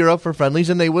go to Europe for friendlies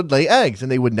and they would lay eggs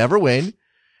and they would never win.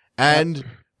 And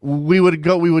we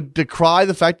would decry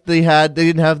the fact that they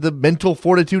didn't have the mental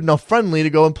fortitude enough friendly to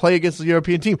go and play against the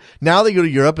European team. Now they go to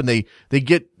Europe and they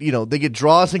get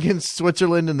draws against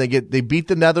Switzerland and they beat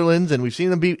the Netherlands, and we've seen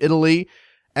them beat Italy.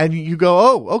 And you go,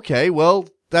 oh, okay, well,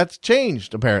 that's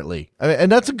changed apparently. And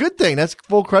that's a good thing. That's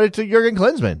full credit to Jurgen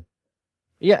Klinsmann.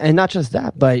 Yeah, and not just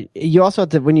that, but you also have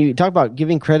to, when you talk about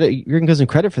giving Jurgen Klinsmann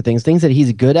credit for things that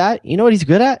he's good at, you know what he's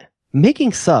good at?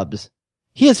 Making subs.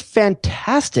 He is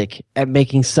fantastic at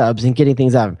making subs and getting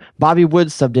things out of him. Bobby Wood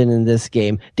subbed in this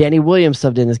game. Danny Williams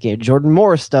subbed in this game. Jordan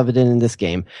Morris subbed in this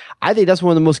game. I think that's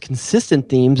one of the most consistent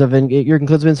themes of Jurgen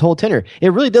Klinsmann's whole tenure. It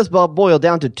really does boil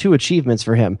down to two achievements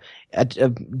for him.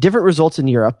 Different results in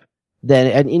Europe than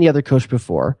any other coach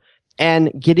before,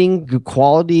 and getting good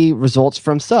quality results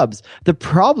from subs. The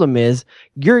problem is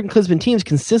Jurgen Klinsmann teams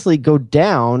consistently go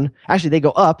down. Actually, they go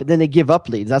up and then they give up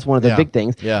leads. That's one of the big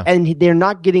things. Yeah. And they're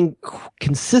not getting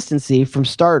consistency from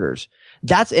starters.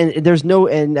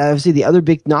 And obviously the other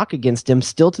big knock against him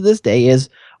still to this day is,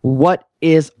 what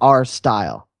is our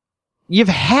style? You've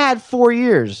had 4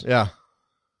 years. Yeah.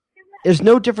 There's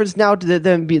no difference now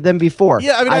than before.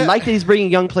 Yeah, I like that he's bringing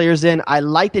young players in. I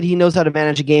like that he knows how to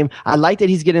manage a game. I like that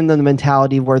he's getting them the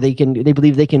mentality where they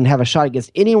believe they can have a shot against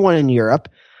anyone in Europe.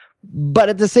 But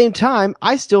at the same time,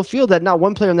 I still feel that not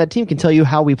one player on that team can tell you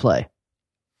how we play.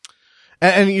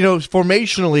 And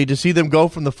formationally, to see them go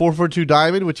from the 4-4-2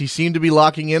 diamond, which he seemed to be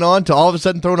locking in on, to all of a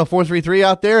sudden throwing a 4-3-3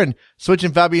 out there and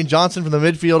switching Fabian Johnson from the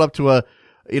midfield up to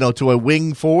a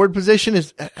wing forward position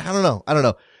is, I don't know.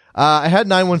 I had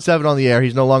 917 on the air.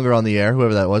 He's no longer on the air,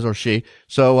 whoever that was, or she.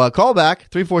 So, call back,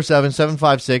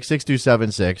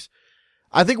 347-756-6276.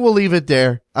 I think we'll leave it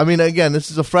there. I mean, again,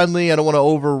 this is a friendly. I don't want to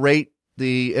overrate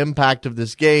the impact of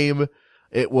this game.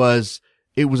 There was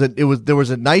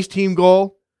a nice team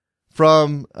goal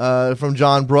from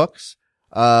John Brooks.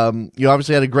 You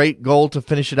obviously had a great goal to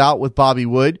finish it out with Bobby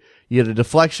Wood. You had a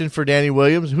deflection for Danny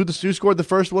Williams. Who scored the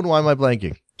first one? Why am I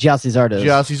blanking? Gyasi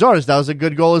Zardes. That was a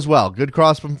good goal as well. Good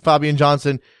cross from Fabian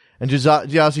Johnson and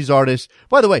Gyasi Zardes.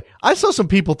 By the way, I saw some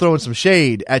people throwing some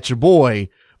shade at your boy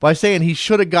by saying he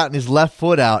should have gotten his left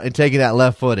foot out and taken that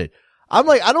left-footed. I'm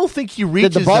like, I don't think he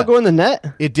reaches. Did the ball go in the net?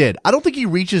 It did. I don't think he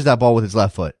reaches that ball with his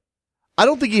left foot. I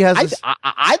don't think he has.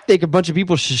 I think a bunch of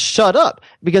people should shut up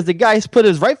because the guy's put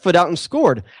his right foot out and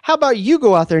scored. How about you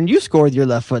go out there and you score with your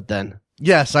left foot then?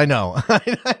 Yes, I know.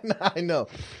 I know.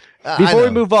 Before we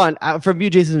move on, from you,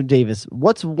 Jason Davis,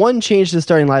 what's one change to the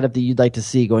starting lineup that you'd like to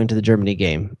see going to the Germany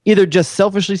game? Either just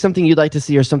selfishly something you'd like to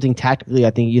see or something tactically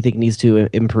you think needs to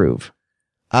improve.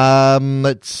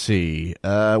 Let's see.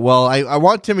 Well, I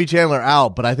want Timmy Chandler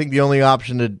out, but I think the only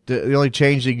the only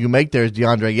change that you make there is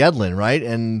DeAndre Yedlin, right?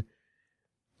 And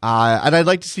I'd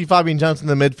like to see Fabian Johnson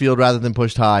in the midfield rather than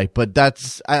pushed high, but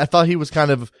I thought he was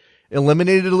kind of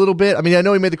eliminated a little bit. I mean, I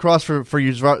know he made the cross for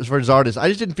Zardes. I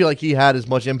just didn't feel like he had as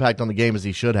much impact on the game as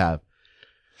he should have.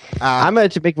 I'm going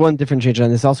to make one different change on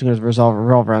this. Also going to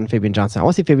revolve around Fabian Johnson. I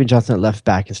want to see Fabian Johnson at left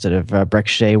back instead of Breck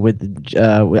Shea with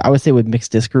I would say with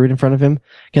Mixed Diskerud in front of him,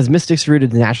 because Mixed Diskerud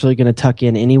is naturally going to tuck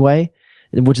in anyway,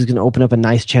 which is going to open up a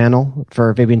nice channel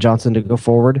for Fabian Johnson to go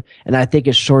forward. And I think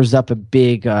it shores up a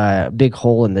big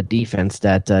hole in the defense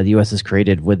that the U.S. has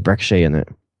created with Breck Shea in it.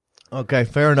 Okay,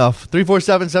 fair enough.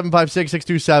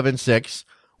 347-756-6276.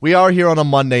 We are here on a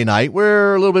Monday night.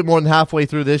 We're a little bit more than halfway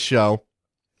through this show.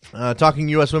 Talking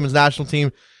U.S. women's national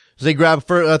team as they grab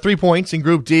 3 points in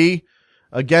Group D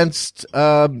against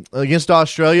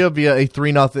Australia via a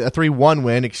 3-1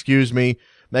 win.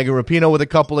 Megan Rapinoe with a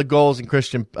couple of goals and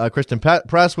Kristen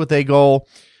Press with a goal.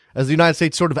 As the United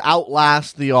States sort of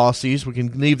outlast the Aussies, we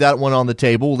can leave that one on the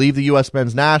table. We'll leave the U.S.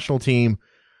 men's national team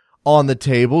on the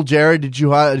table. Jared, did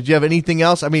you have anything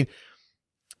else? I mean,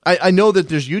 I know that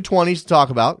there's U20s to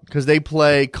talk about because they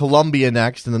play Colombia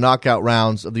next in the knockout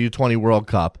rounds of the U20 World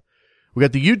Cup. We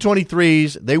got the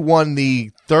U23s. They won the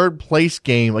third place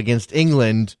game against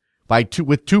England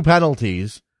with 2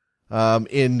 penalties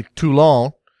in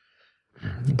Toulon.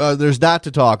 There's that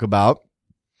to talk about.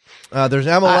 There's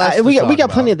MLS. We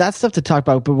got plenty of that stuff to talk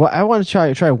about, but I want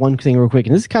to try one thing real quick,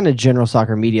 and this is kind of general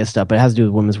soccer media stuff, but it has to do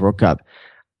with Women's World Cup.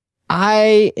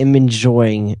 I am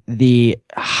enjoying the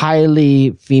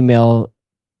highly female,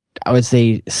 I would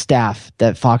say, staff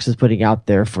that Fox is putting out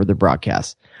there for the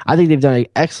broadcast. I think they've done an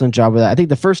excellent job with that. I think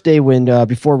the first day when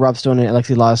before Rob Stone and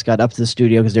Alexi Lalas got up to the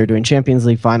studio because they were doing Champions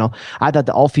League final, I thought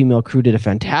the all-female crew did a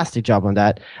fantastic job on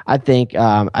that. I think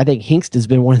Hinkst has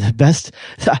been one of the best.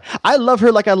 I love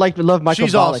her like I love Michael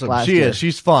She's Ballack awesome. last She year. is.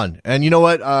 She's fun. And you know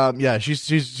what? Yeah,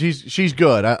 she's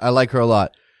good. I like her a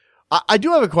lot. I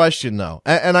do have a question though,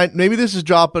 and maybe this is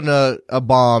dropping a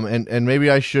bomb, and maybe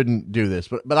I shouldn't do this,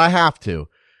 but I have to.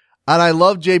 And I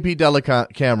love JP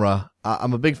Dellacamera.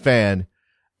 I'm a big fan.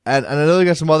 And I know they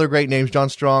got some other great names. John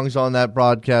Strong's on that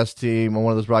broadcast team, on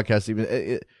one of those broadcast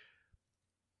teams.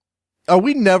 Are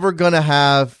we never going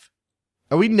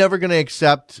to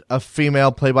accept a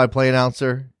female play-by-play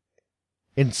announcer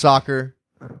in soccer?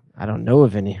 I don't know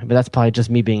of any, but that's probably just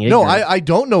me being ignorant. No, I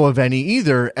don't know of any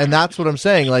either. And that's what I'm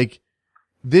saying. Like,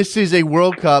 this is a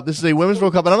World Cup. This is a Women's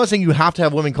World Cup. And I'm not saying you have to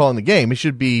have women calling the game. It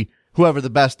should be whoever the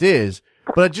best is.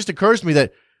 But it just occurs to me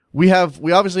that we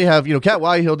obviously have, Kat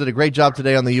Whitehill did a great job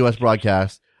today on the U.S.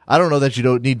 broadcast. I don't know that you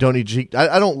don't need Chico.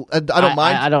 I don't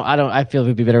mind. I feel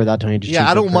we'd be better without Tony DeCicco. Yeah,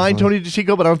 I don't mind personally. Tony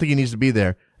DeCicco, but I don't think he needs to be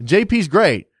there. JP's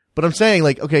great, but I'm saying,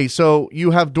 like, okay, so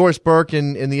you have Doris Burke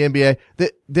in the NBA.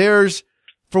 There's,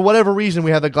 for whatever reason,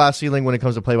 we have the glass ceiling when it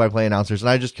comes to play-by-play announcers, and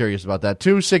I'm just curious about that.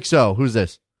 260, who's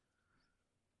this?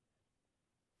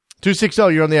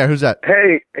 260, you're on the air. Who's that?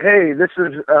 Hey, this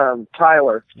is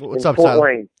Tyler. What's in up, Fort Tyler?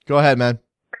 Wayne. Go ahead, man.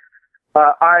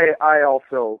 I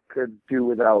also could do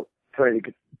without Tony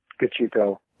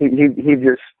DeCicco. He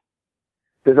just,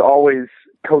 there's always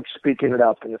coach speaking it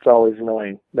up, and it's always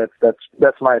annoying.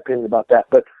 That's my opinion about that.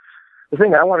 But the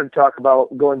thing I wanted to talk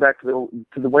about, going back to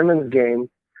the women's game,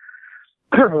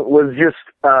 was just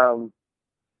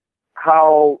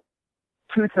how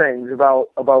two things about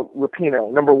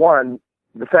Rapinoe. Number one,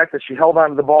 the fact that she held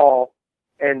on to the ball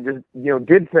and just,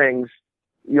 did things,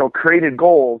 created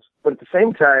goals, but at the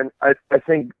same time, I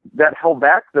think that held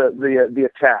back the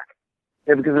attack.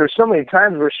 And because there's so many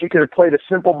times where she could have played a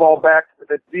simple ball back to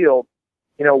the midfield,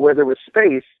 where there was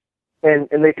space, and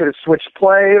they could have switched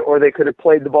play, or they could have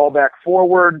played the ball back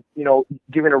forward,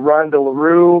 giving a run to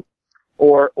LaRue,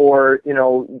 or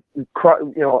an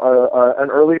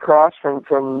early cross from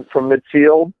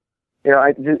midfield.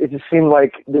 It just seemed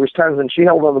like there was times when she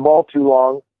held on the ball too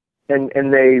long,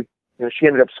 and they, she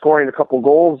ended up scoring a couple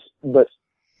goals, but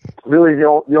really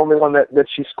the only one that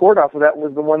she scored off of that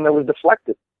was the one that was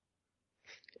deflected.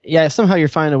 Yeah, somehow you're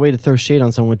finding a way to throw shade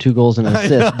on someone with 2 goals and an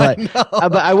assist. But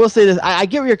I will say this: I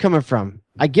get where you're coming from.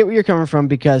 I get where you're coming from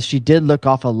because she did look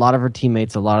off a lot of her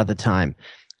teammates a lot of the time.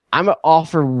 I'm gonna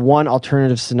offer one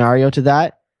alternative scenario to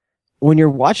that. When you're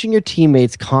watching your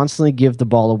teammates constantly give the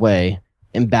ball away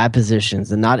in bad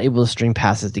positions and not able to string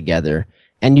passes together,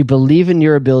 and you believe in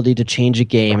your ability to change a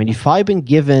game, and you've probably been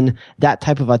given that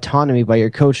type of autonomy by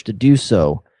your coach to do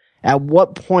so, at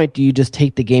what point do you just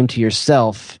take the game to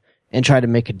yourself and try to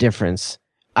make a difference?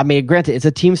 I mean, granted, it's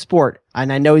a team sport,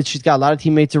 and I know she's got a lot of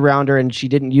teammates around her, and she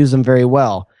didn't use them very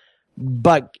well.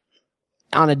 But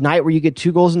on a night where you get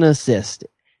 2 goals and an assist,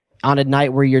 on a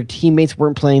night where your teammates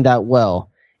weren't playing that well,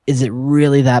 is it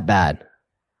really that bad?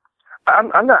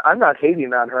 I'm not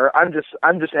hating on her. I'm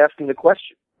just asking the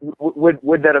question.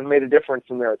 Would that have made a difference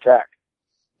in their attack?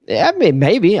 Yeah,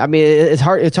 maybe. I mean, it's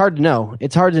hard to know.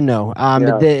 It's hard to know.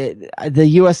 The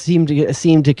U.S.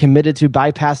 seemed to committed to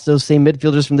bypass those same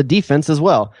midfielders from the defense as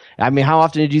well. I mean, how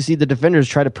often did you see the defenders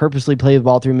try to purposely play the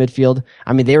ball through midfield?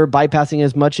 I mean, they were bypassing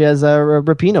as much as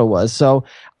Rapinoe was. So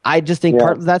I just think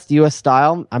part of that's the U.S.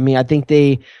 style. I mean, I think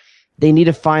they need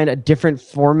to find a different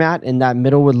format in that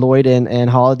middle with Lloyd and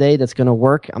Holiday that's going to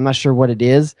work. I'm not sure what it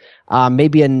is.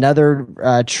 Maybe another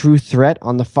true threat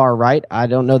on the far right. I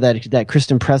don't know that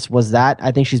Kristen Press was that.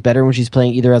 I think she's better when she's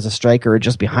playing either as a striker or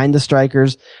just behind the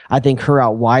strikers. I think her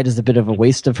out wide is a bit of a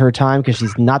waste of her time because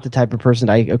she's not the type of person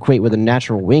I equate with a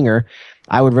natural winger.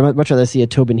 I would much rather see a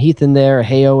Tobin Heath in there, a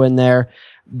Heo in there.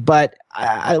 But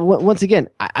once again,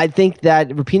 I think that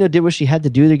Rapinoe did what she had to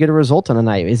do to get a result on the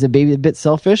night. Is it maybe a bit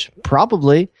selfish?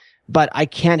 Probably. But I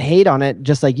can't hate on it,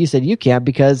 just like you said you can't,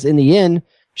 because in the end,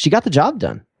 she got the job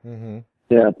done. Mm-hmm.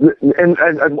 Yeah, and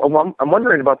I'm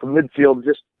wondering about the midfield,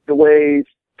 just the way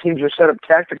teams are set up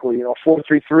tactically.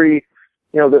 4-3-3.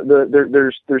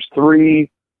 There's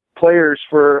 3 players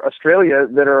for Australia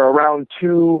that are around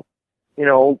 2,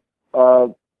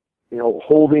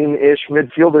 holding-ish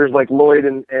midfielders like Lloyd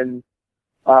and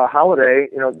Holiday.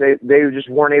 They just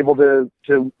weren't able to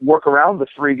work around the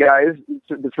 3 guys,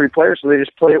 the 3 players, so they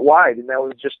just played it wide, and that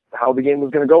was just how the game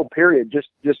was going to go. Period. Just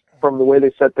from the way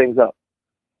they set things up.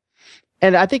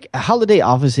 And I think Holiday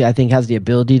obviously has the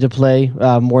ability to play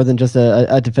more than just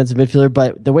a defensive midfielder,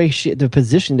 but the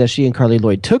position that she and Carly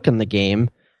Lloyd took in the game,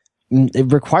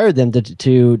 it required them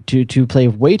to play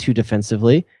way too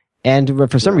defensively and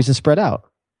for some reason spread out.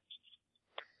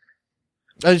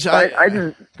 I just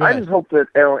hope that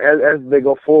as they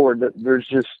go forward that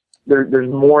there's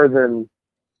more than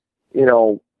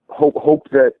hope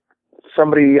that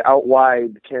somebody out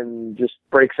wide can just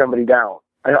break somebody down.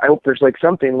 I hope there's like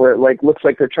something where it looks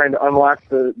like they're trying to unlock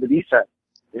the defense.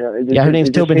 Her name's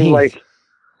Tobin Heath. Like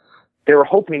they were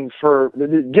hoping for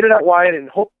get it out wide and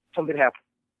hope something happens.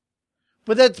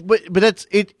 But that's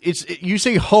it. You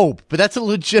say hope, but that's a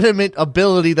legitimate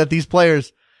ability that these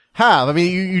players have. I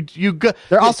mean,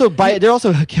 they're also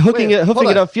hoofing it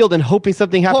upfield and hoping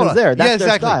something happens there. That's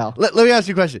their style. Let me ask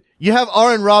you a question. You have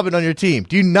Aaron Robin on your team.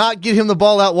 Do you not get him the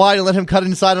ball out wide and let him cut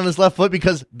inside on his left foot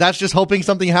because that's just hoping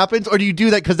something happens, or do you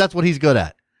do that because that's what he's good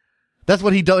at? That's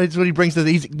what he does. It's what he brings to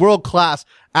he's world class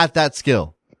at that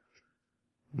skill.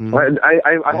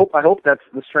 I hope that's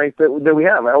the strength that we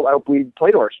have. I hope we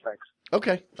play to our strengths.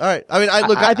 Okay. All right. I mean,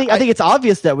 I think it's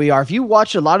obvious that we are. If you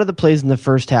watch a lot of the plays in the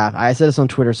first half, I said this on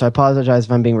Twitter, so I apologize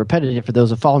if I'm being repetitive for those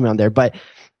who follow me on there. But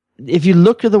if you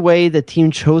look at the way the team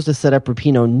chose to set up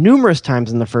Rapinoe numerous times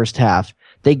in the first half,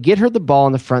 they get her the ball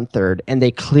in the front third and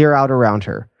they clear out around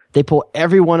her. They pull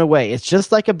everyone away. It's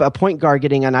just like a point guard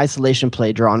getting an isolation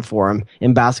play drawn for him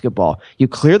in basketball. You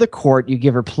clear the court, you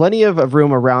give her plenty of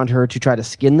room around her to try to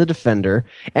skin the defender,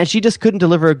 and she just couldn't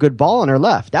deliver a good ball on her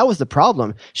left. That was the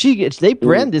problem. They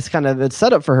ran this kind of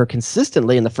setup for her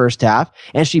consistently in the first half,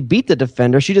 and she beat the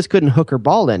defender. She just couldn't hook her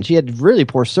ball in. She had really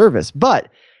poor service, but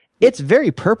it's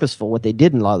very purposeful what they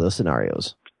did in a lot of those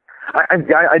scenarios.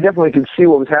 I definitely could see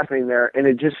what was happening there, and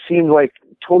it just seemed like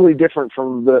totally different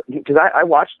from because I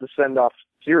watched the send-off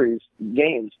series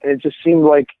games, and it just seemed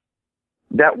like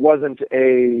that wasn't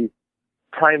a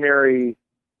primary,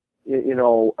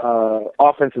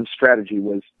 offensive strategy.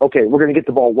 Was okay, we're going to get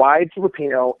the ball wide to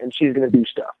Rapinoe, and she's going to do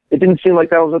stuff. It didn't seem like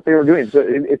that was what they were doing, so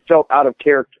it felt out of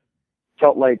character. It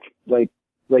felt like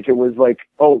it was like,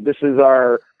 oh, this is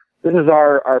our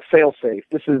fail-safe.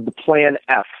 This is the plan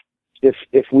F.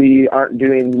 If we aren't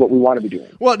doing what we want to be doing.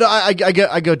 Well, no, I get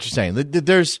what you're saying.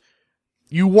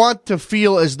 You want to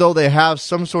feel as though they have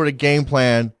some sort of game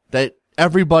plan that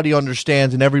everybody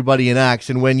understands and everybody enacts.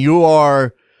 And when you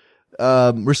are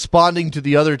responding to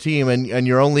the other team and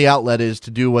your only outlet is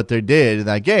to do what they did in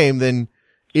that game, then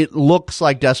it looks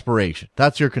like desperation.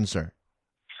 That's your concern.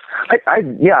 I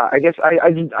guess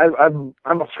I'm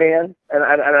a fan, and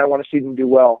I want to see them do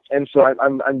well, and so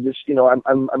I'm just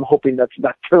I'm hoping that's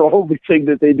not the only thing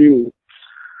that they do.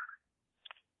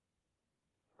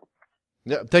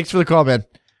 Yeah, thanks for the call, man.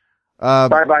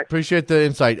 Bye. Appreciate the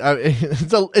insight.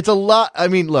 It's a lot. I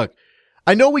mean, look,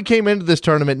 I know we came into this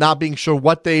tournament not being sure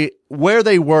where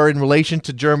they were in relation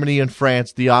to Germany and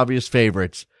France, the obvious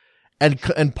favorites, and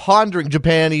pondering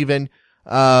Japan even.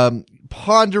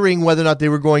 Pondering whether or not they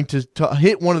were going to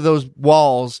hit one of those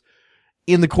walls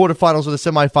in the quarterfinals or the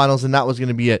semifinals, and that was going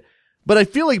to be it. But I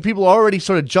feel like people are already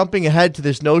sort of jumping ahead to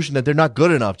this notion that they're not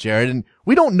good enough, Jared, and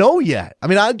we don't know yet. I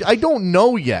mean, I don't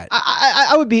know yet.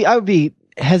 I would be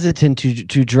hesitant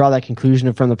to draw that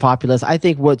conclusion from the populace. I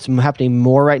think what's happening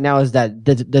more right now is that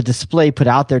the display put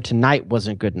out there tonight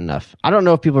wasn't good enough. I don't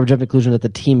know if people are jumping to the conclusion that the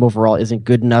team overall isn't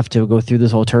good enough to go through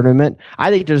this whole tournament.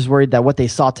 I think they're just worried that what they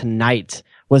saw tonight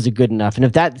wasn't good enough. And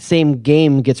if that same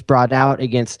game gets brought out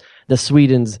against the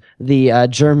Swedens, the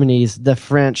Germanys, the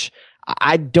French,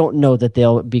 I don't know that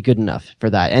they'll be good enough for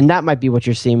that. And that might be what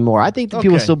you're seeing more. I think that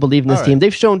people still believe in this team.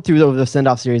 They've shown through the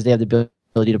send-off series they have the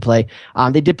ability to play.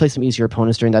 They did play some easier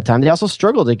opponents during that time. They also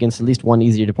struggled against at least one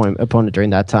easier opponent during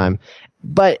that time.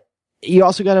 But you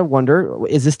also got to wonder,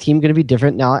 is this team going to be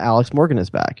different now that Alex Morgan is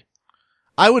back?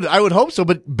 I would hope so,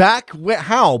 but back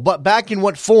how? But back in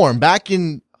what form? Back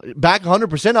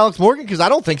 100% Alex Morgan? Because I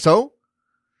don't think so.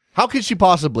 How could she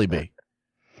possibly be?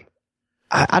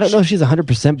 I don't know if she's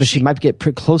 100%, but she might get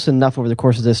close enough over the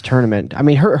course of this tournament. I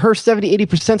mean, her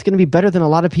 70-80% is going to be better than a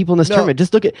lot of people in this tournament.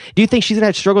 Just look at. Do you think she's going to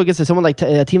have to struggle against someone like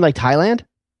a team like Thailand?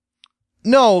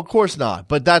 No, of course not.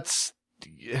 But that's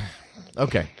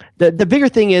okay. The bigger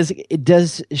thing is,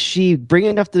 does she bring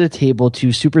enough to the table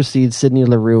to supersede Sydney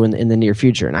Leroux in the near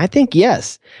future? And I think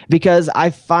yes, because I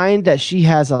find that she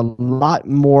has a lot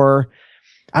more.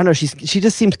 I don't know. She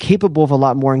just seems capable of a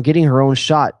lot more in getting her own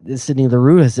shot than Sydney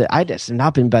Leroux has. I just have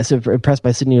not been impressed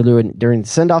by Sydney Leroux during the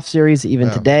send-off series, even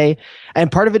today.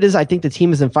 And part of it is I think the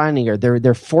team isn't finding her.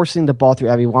 They're forcing the ball through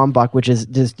Abby Wambach, which is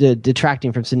just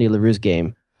detracting from Sydney Leroux's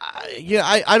game.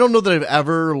 I don't know that I've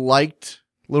ever liked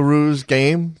Leroux's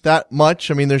game that much.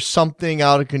 I mean, there's something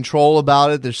out of control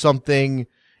about it. There's something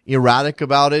erratic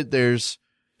about it.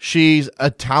 She's a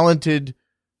talented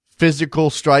physical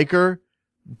striker,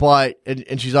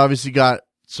 and she's obviously got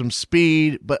some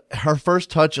speed, but her first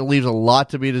touch leaves a lot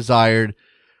to be desired.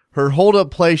 Her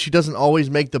hold-up play, she doesn't always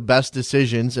make the best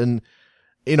decisions. And,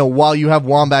 while you have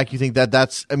Wambach, you think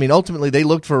ultimately they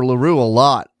looked for LaRue a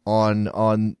lot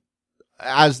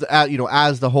as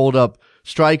the hold-up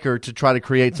striker to try to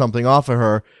create something off of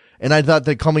her. And I thought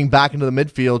that coming back into the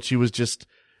midfield, she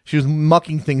was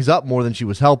mucking things up more than she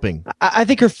was helping. I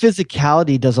think her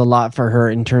physicality does a lot for her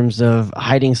in terms of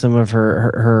hiding some of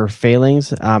her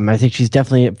failings. I think she's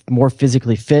definitely more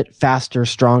physically fit, faster,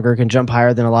 stronger, can jump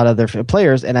higher than a lot of other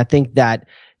players. And I think that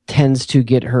tends to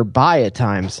get her by at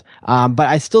times. But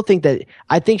I still think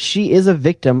she is a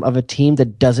victim of a team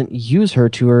that doesn't use her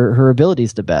to her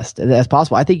abilities the best as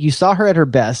possible. I think you saw her at her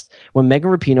best when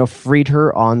Megan Rapinoe freed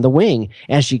her on the wing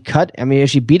and she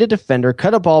beat a defender,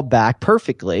 cut a ball back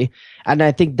perfectly. And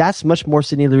I think that's much more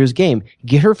Sydney Leroux's game.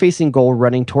 Get her facing goal,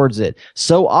 running towards it.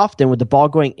 So often with the ball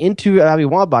going into Abby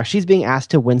Wambach, she's being asked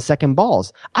to win second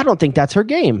balls. I don't think that's her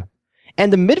game.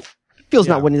 And the midfield's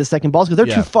not winning the second balls because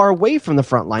they're too far away from the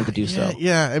front line to do so.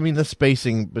 Yeah, I mean, the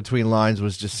spacing between lines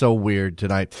was just so weird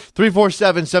tonight.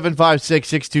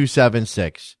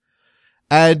 347-756-6276.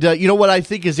 And you know what I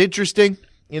think is interesting?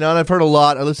 And I've heard a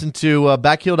lot. I listened to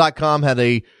Backheel.com had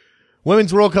a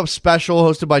Women's World Cup special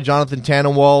hosted by Jonathan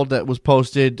Tannenwald that was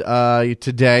posted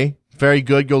today. Very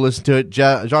good. Go listen to it.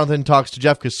 Jonathan talks to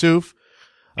Jeff Kassouf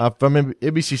from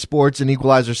NBC Sports and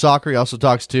Equalizer Soccer. He also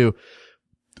talks to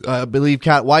I believe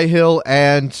Kat Whitehill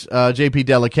and JP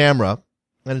Della Camera,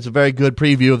 and it's a very good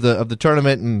preview of the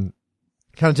tournament and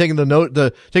kind of taking the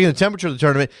temperature of the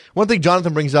tournament. One thing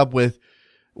Jonathan brings up with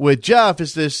Jeff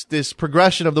is this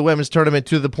progression of the women's tournament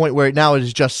to the point where now it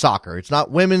is just soccer. It's not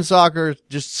women's soccer, it's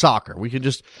just soccer. We can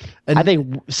just. I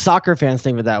think soccer fans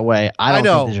think of it that way. I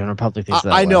don't think the general public thinks that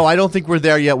way. I know. I don't think we're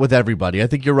there yet with everybody. I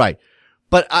think you're right,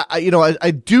 but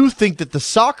I do think that the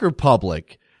soccer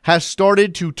public has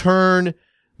started to turn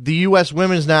the U.S.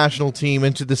 women's national team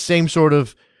into the same sort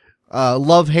of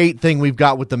love-hate thing we've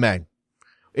got with the men.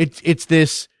 It's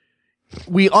this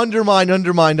we undermine. When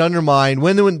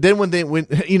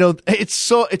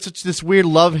it's this weird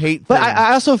love-hate thing. But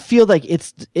I also feel like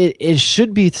it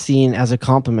should be seen as a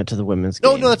compliment to the women's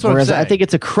game. No, that's what I'm saying. I think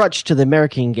it's a crutch to the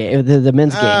American game, the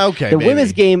men's game. Okay, the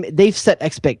women's game, they've set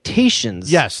expectations.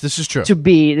 Yes, this is true. To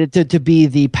be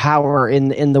the power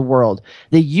in the world.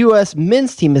 The U.S.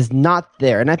 men's team is not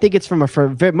there, and I think it's from a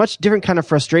very much different kind of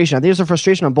frustration. I think there's a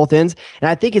frustration on both ends, and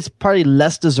I think it's probably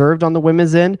less deserved on the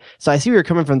women's end. So I see where you're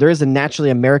coming from. There is a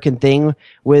naturally American thing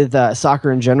with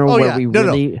soccer in general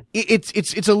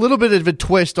it's a little bit of a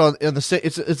twist on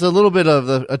it's a little bit of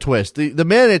a twist. The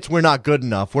men, it's we're not good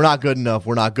enough,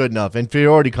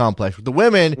 inferiority complex. With the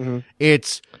women,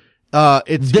 this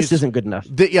isn't good enough.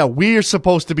 We're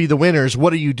supposed to be the winners.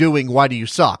 What are you doing? Why do you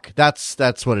suck?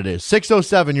 That's what it is.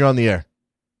 607, you're on the air.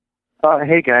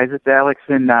 Hey guys, it's Alex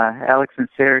in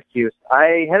Syracuse.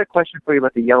 I had a question for you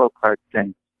about the yellow card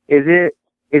thing. Is it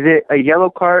a yellow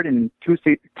card in 2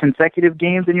 consecutive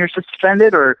games and you're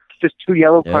suspended, or just 2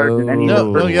 yellow cards in any of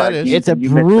the first 5 games? It's a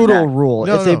brutal rule.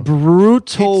 A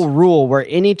brutal rule where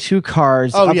any 2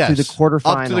 cards to the quarterfinals.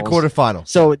 Up to the quarterfinals.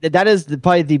 So that is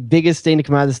probably the biggest thing to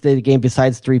come out of the state of the game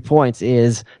besides 3 points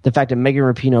is the fact that Megan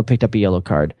Rapinoe picked up a yellow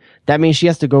card. That means she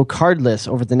has to go cardless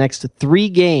over the next 3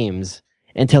 games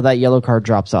until that yellow card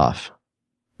drops off.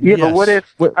 Yeah, yes. But what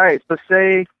if, all right, so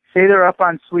say they're up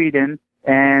on Sweden,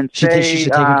 and she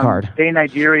should take a card. Say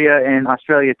Nigeria and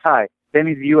Australia tie. That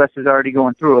means the U.S. is already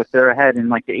going through if they're ahead in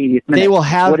like the 80th minute. They will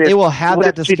have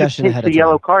that discussion ahead of time. The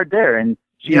yellow card there, and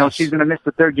she's going to miss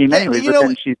the 3rd game anyway. But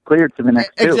then she's cleared to the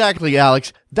next 2. Exactly,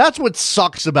 Alex. That's what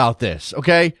sucks about this.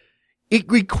 Okay, it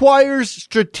requires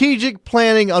strategic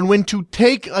planning on when to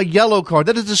take a yellow card.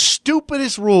 That is the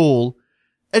stupidest rule.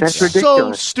 It's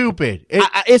so stupid.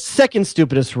 It's second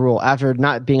stupidest rule after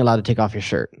not being allowed to take off your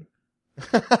shirt.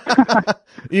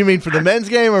 You mean for the men's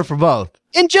game or for both?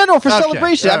 In general, for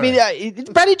celebration. Right. I mean,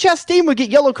 Brady Chastain would get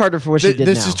yellow carded for what she did.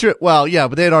 This is true. Well, yeah,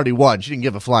 but they had already won. She didn't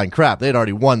give a flying crap. They had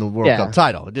already won the World Cup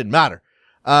title. It didn't matter.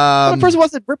 The person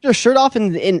wants to rip their shirt off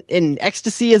in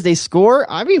ecstasy as they score.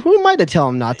 I mean, who am I to tell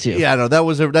them not to? Yeah, no,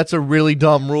 that's a really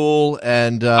dumb rule.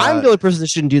 And I'm the only person that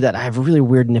shouldn't do that. I have really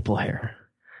weird nipple hair.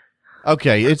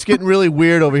 Okay, it's getting really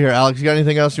weird over here, Alex. You got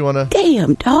anything else you want to?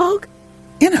 Damn, dog.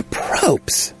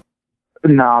 Inappropriate.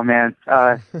 No, man.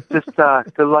 Just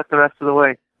good luck the rest of the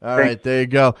way. All right, there you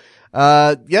go.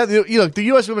 The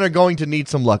U.S. women are going to need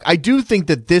some luck. I do think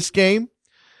that this game,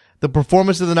 the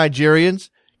performance of the Nigerians,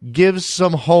 gives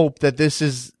some hope that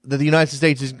that the United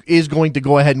States is going to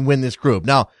go ahead and win this group.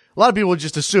 Now, a lot of people would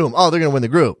just assume, they're going to win the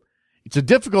group. It's a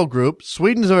difficult group.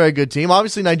 Sweden's a very good team.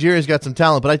 Obviously, Nigeria's got some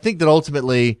talent, but I think that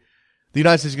ultimately the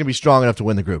United States is going to be strong enough to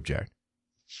win the group, Jared.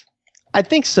 I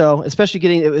think so, especially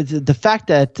getting the fact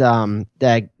that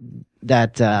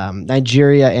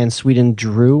Nigeria and Sweden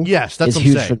drew. Yes, that's what I'm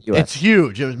huge saying. for the US. It's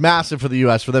huge. It was massive for the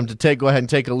U.S. for them to go ahead and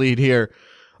take a lead here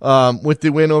with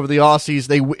the win over the Aussies.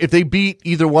 If they beat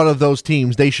either one of those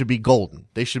teams, they should be golden.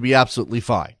 They should be absolutely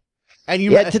fine. And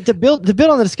to build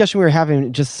on the discussion we were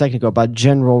having just a second ago about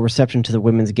general reception to the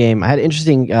women's game, I had an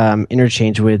interesting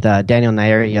interchange with Daniel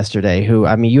Nair yesterday. Who,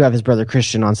 I mean, you have his brother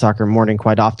Christian on Soccer Morning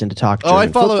quite often to talk. I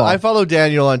follow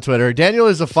Daniel on Twitter. Daniel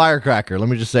is a firecracker. Let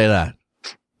me just say that.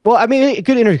 Well, I mean, a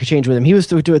good interchange with him. He was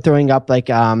throwing up like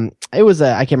it was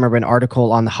I can't remember, an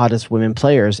article on the hottest women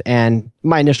players, and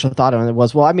my initial thought on it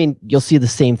was, well, I mean, you'll see the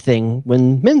same thing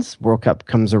when men's World Cup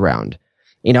comes around.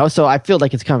 You know, so I feel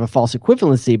like it's kind of a false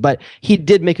equivalency, but he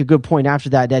did make a good point after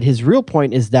that his real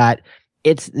point is that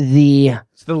it's the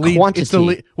lead quantity. It's the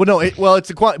lead. Well, no,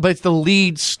 but it's the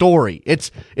lead story. It's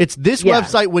this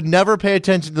website would never pay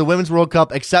attention to the Women's World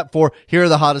Cup except for here are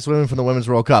the hottest women from the Women's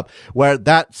World Cup. Where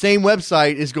that same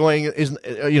website is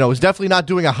definitely not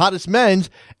doing a hottest men's,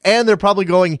 and they're probably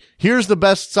going, here's the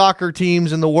best soccer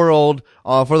teams in the world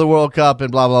for the World Cup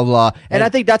and blah blah blah. And I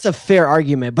think that's a fair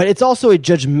argument, but it's also a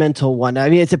judgmental one. I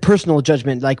mean, it's a personal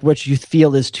judgment, like which you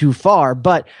feel is too far.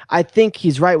 But I think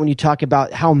he's right when you talk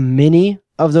about how many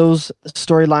of those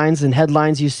storylines and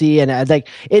headlines you see, and like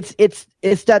it's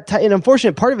that an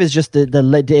unfortunate part of it is just the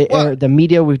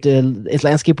media the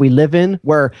landscape we live in,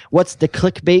 where what's the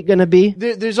clickbait going to be?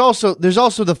 There's also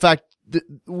the fact that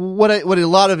what a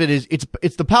lot of it is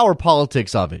it's the power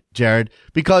politics of it, Jared.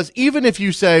 Because even if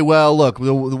you say, well, look,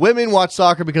 the women watch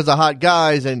soccer because of hot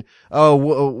guys, and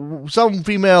some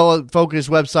female focused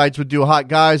websites would do hot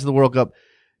guys of the World Cup.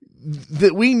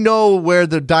 That we know where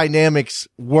the dynamics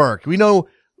work. We know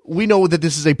that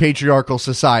this is a patriarchal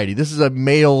society. This is a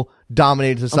male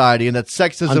dominated society, and that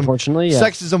sexism, unfortunately, yes.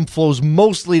 Sexism flows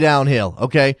mostly downhill.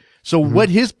 Okay. So what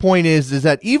his point is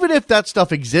that even if that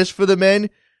stuff exists for the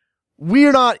men,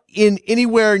 we're not in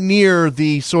anywhere near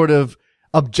the sort of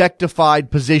objectified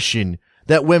position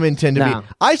that women tend to be.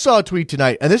 I saw a tweet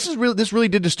tonight, and this really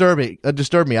did disturb me.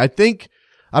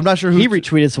 I'm not sure who he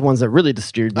retweeted some ones that really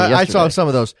disturbed me. I saw some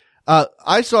of those.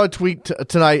 I saw a tweet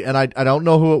tonight, and I don't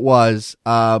know who it was.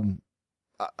 Maybe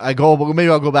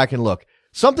I'll go back and look.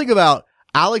 Something about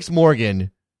Alex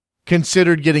Morgan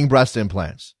considered getting breast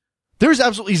implants. There's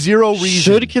absolutely zero reason.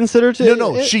 Should consider to?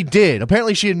 No, she did.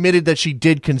 Apparently, she admitted that she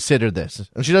did consider this,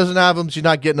 and she doesn't have them. She's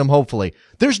not getting them. Hopefully,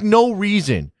 there's no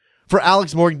reason for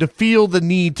Alex Morgan to feel the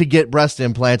need to get breast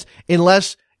implants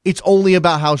unless it's only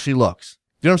about how she looks.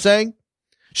 You know what I'm saying?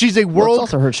 She's a world. It's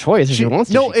also her choice. If she wants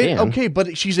to. Okay,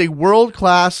 but she's a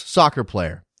world-class soccer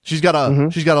player. She's got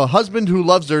a husband who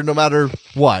loves her no matter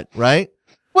what, right?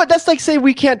 What? That's like saying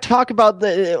we can't talk about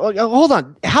the. Hold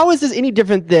on. How is this any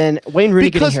different than Wayne Rooney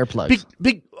getting hair plugs?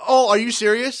 Are you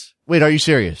serious? Wait, are you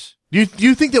serious? Do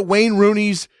you think that Wayne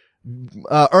Rooney's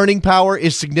earning power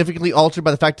is significantly altered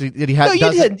by the fact that he has?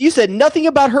 No, you said nothing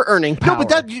about her earning power.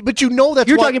 No, but you know that's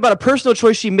you're talking about a personal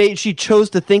choice she made. She chose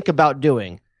to think about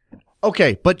doing.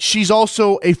 Okay, but she's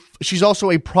also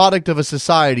a product of a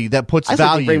society that puts value.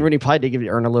 I think Wayne Rooney probably did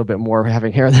earn a little bit more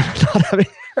having hair than not having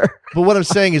hair. But what I'm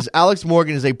saying is Alex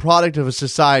Morgan is a product of a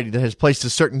society that has placed a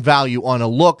certain value on a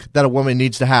look that a woman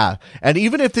needs to have. And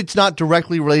even if it's not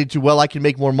directly related to, well, I can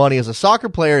make more money as a soccer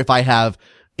player if I have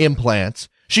implants,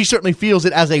 she certainly feels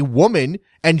it as a woman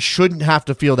and shouldn't have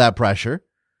to feel that pressure.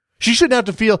 She shouldn't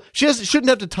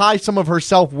have to tie some of her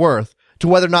self-worth to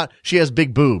whether or not she has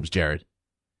big boobs, Jared.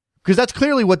 Because that's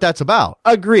clearly what that's about.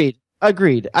 Agreed. I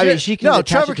mean, she can. No,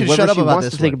 Trevor can shut up she about wants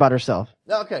this. To think about herself.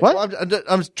 Okay. What? Well,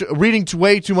 I'm reading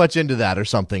way too much into that or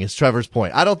something. It's Trevor's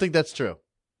point. I don't think that's true.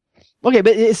 Okay,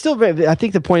 but it's still. I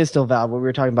think the point is still valid. What we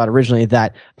were talking about originally,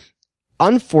 that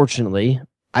unfortunately,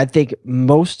 I think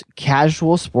most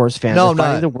casual sports fans are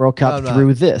finding the World Cup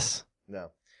through this.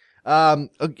 No.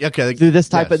 Okay. Through these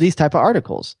type of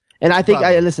articles. And I think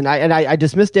I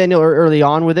dismissed Daniel early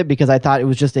on with it because I thought it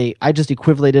was I just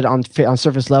equivalated on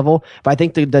surface level. But I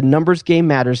think the numbers game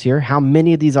matters here. How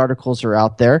many of these articles are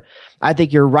out there? I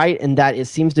think you're right in that it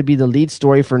seems to be the lead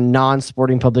story for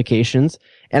non-sporting publications.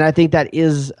 And I think that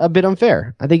is a bit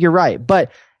unfair. I think you're right.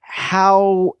 But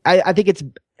I think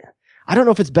I don't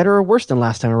know if it's better or worse than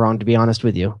last time around, to be honest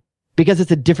with you, because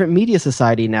it's a different media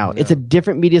society now. Yeah. It's a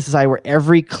different media society where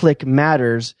every click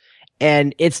matters.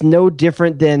 And it's no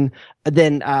different than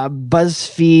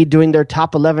BuzzFeed doing their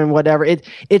top 11, whatever.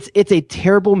 It's a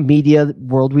terrible media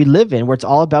world we live in, where it's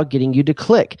all about getting you to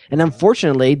click. And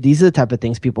unfortunately, these are the type of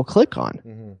things people click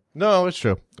on. No, it's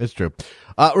true. It's true.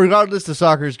 Regardless, the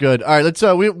soccer is good. All right, let's.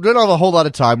 We don't have a whole lot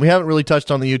of time. We haven't really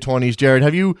touched on the U20s. Jared,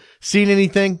 have you seen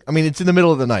anything? I mean, it's in the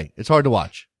middle of the night. It's hard to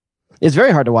watch. It's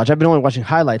very hard to watch. I've been only watching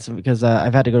highlights because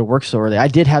I've had to go to work so early. I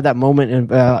did have that moment at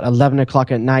about 11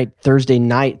 o'clock at night, Thursday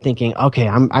night, thinking, okay,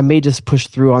 I may just push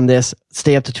through on this,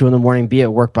 stay up to 2 a.m, be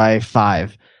at work by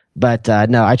 5. But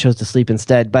no, I chose to sleep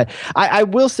instead. But I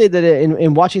will say that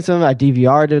in watching some of it, I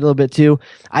DVR'd it a little bit too.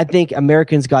 I think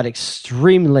Americans got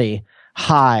extremely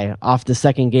high off the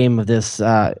second game of this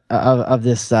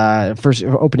first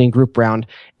opening group round,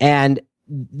 and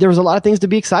there was a lot of things to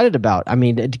be excited about. I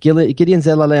mean, Gideon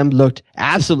Zelalem looked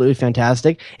absolutely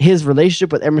fantastic. His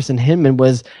relationship with Emerson Hinman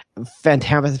was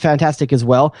fantastic as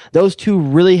well. Those two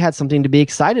really had something to be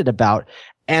excited about.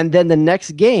 And then the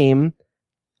next game,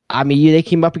 I mean, they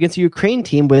came up against the Ukraine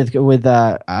team with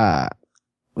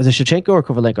was it Shevchenko or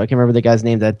Kovalenko? I can't remember the guy's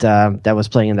name that was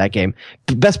playing in that game.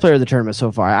 Best player of the tournament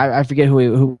so far. I forget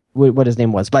what his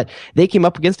name was, but they came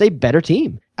up against a better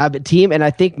team, and I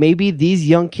think maybe these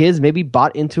young kids maybe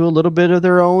bought into a little bit of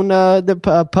their own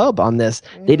pub on this.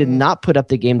 They did not put up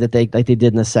the game that they did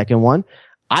in the second one.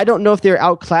 I don't know if they're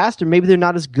outclassed or maybe they're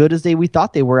not as good as we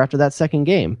thought they were after that second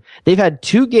game. They've had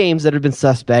 2 games that have been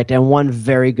suspect and 1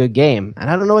 very good game. And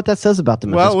I don't know what that says about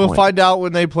them. Well, we'll find out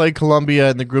when they play Colombia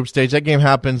in the group stage. That game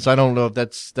happens. I don't know if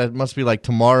that must be like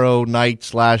tomorrow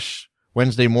night /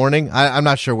 Wednesday morning. I'm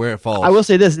not sure where it falls. I will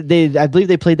say this. I believe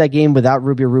they played that game without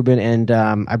Rubio Rubin and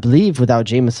I believe without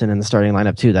Jameson in the starting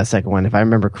lineup too, that second one, if I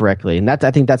remember correctly. And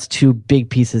I think that's 2 big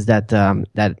pieces that's a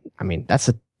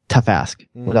tough ask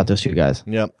without those 2 guys.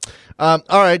 Yep. All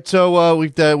right. So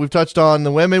we've touched on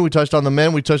the women, we touched on the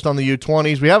men, we touched on the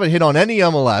U20s. We haven't hit on any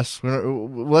MLS.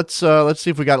 Let's see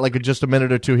if we got just a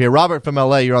minute or 2 here. Robert from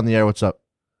LA, you're on the air. What's up?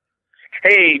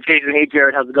 Hey, Jason. Hey,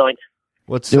 Jared. How's it going?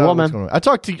 What's going on? I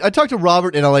talk to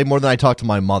Robert in LA more than I talk to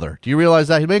my mother. Do you realize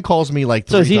that? He calls me 3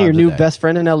 So is he times your new a day. best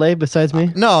friend in LA besides me?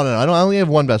 No. I only have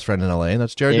one best friend in LA, and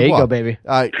that's Jared There DuBois. you go, baby.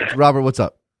 All right, Robert, what's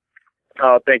up?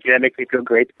 Oh, thank you. That makes me feel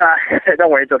great. Don't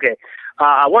worry, it's okay.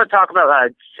 I want to talk about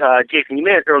Jason. You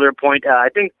made an earlier point. I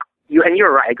think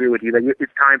you're right. I agree with you that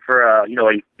it's time for a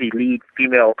lead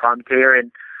female commentator.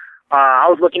 And I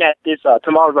was looking at this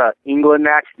tomorrow's England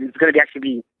match. It's going to actually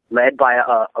be led by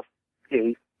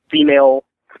a female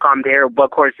commentator, but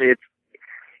of course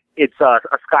it's a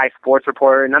Sky Sports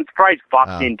reporter, and I'm surprised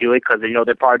Fox didn't do it because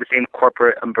they're part of the same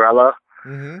corporate umbrella.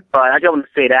 Mm-hmm. But I don't want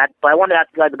to say that. But I want to ask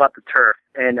you guys about the turf,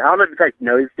 and I don't know if you guys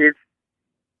noticed this.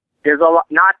 There's a lot,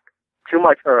 not too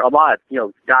much, or a lot,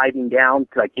 diving down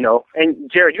to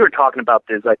and Jared, you were talking about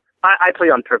this. I play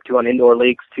on turf too, on indoor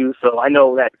leagues too, so I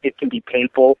know that it can be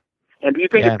painful. And do you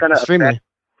think it's going to affect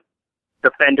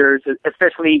defenders,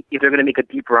 especially if they're going to make a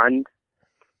deep run?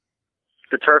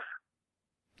 The turf.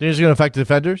 You think it's going to affect the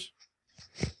defenders?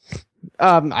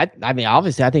 I mean,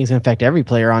 obviously, I think it's going to affect every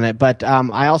player on it, but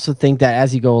I also think that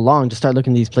as you go along, just start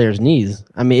looking at these players' knees.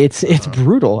 I mean, it's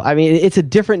brutal. I mean, it's a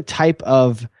different type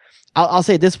of. I'll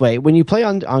say it this way: when you play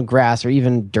on grass or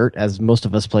even dirt, as most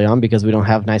of us play on, because we don't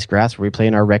have nice grass where we play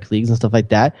in our rec leagues and stuff like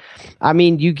that. I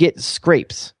mean, you get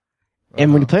scrapes,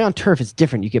 and when you play on turf, it's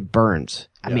different. You get burns.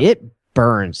 I mean, it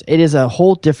burns. It is a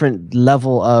whole different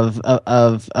level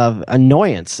of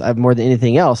annoyance more than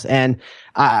anything else, and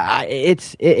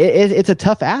it's a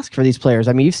tough ask for these players.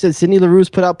 I mean, you've said Sydney Leroux's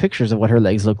put out pictures of what her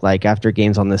legs look like after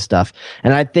games on this stuff,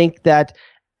 and I think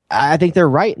they're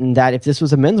right in that if this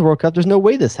was a men's World Cup, there's no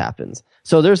way this happens.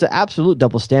 So there's an absolute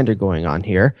double standard going on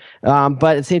here. But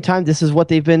at the same time, this is what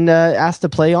they've been asked to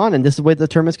play on, and this is the way the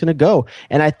tournament's going to go.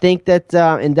 And I think that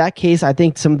in that case, I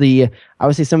think some of the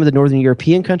Northern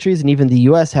European countries and even the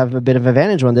U.S. have a bit of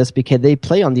advantage on this because they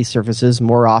play on these surfaces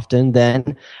more often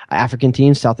than African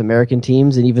teams, South American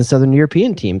teams, and even Southern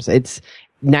European teams. It's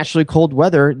naturally cold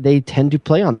weather. They tend to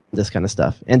play on this kind of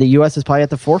stuff. And the U.S. is probably at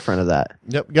the forefront of that.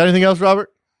 Yep. Got anything else,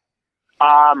 Robert?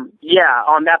 Yeah,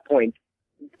 on that point,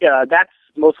 that's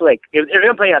mostly if they're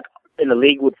going to play in the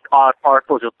league with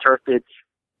artificial turf, it's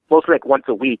mostly once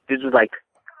a week. This is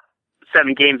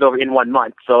 7 games over in 1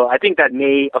 month. So I think that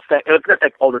may affect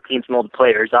all the teams and all the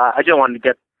players. I just wanted to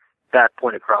get that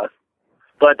point across.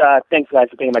 But thanks, guys,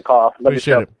 for taking my call.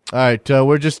 Appreciate it. All right,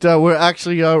 we're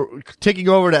actually taking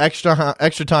over to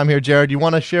extra time here, Jared. You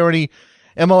want to share any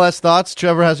MLS thoughts?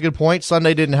 Trevor has a good point.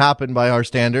 Sunday didn't happen by our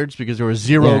standards because there were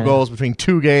 0 goals between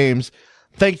 2 games.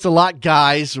 Thanks a lot,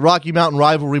 guys. Rocky Mountain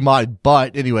rivalry my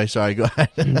butt. Anyway, sorry, go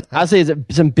ahead. I'll say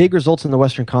some big results in the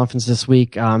Western Conference this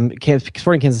week.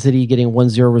 Sporting Kansas City getting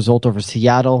 1-0 result over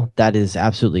Seattle. That is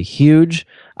absolutely huge.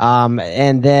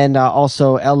 And then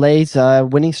also LA's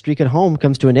winning streak at home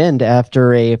comes to an end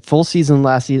after a full season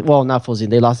last season. Well, not full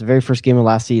season. They lost the very first game of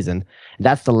last season.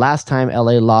 That's the last time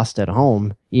LA lost at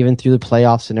home, even through the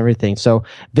playoffs and everything. So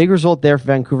big result there for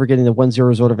Vancouver, getting the 1-0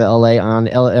 result of LA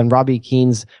on Robbie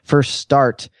Keane's first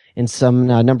start in some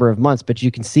number of months. But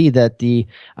you can see that the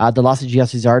loss of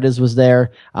Giassi Zardes was there.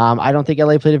 I don't think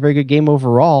LA played a very good game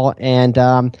overall, and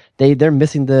they're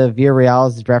missing the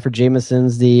Villarreals, the Bradford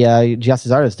Jamesons, the Giassi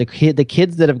Zardes. The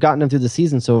kids that have gotten them through the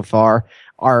season so far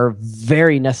are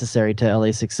very necessary to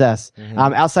LA's success.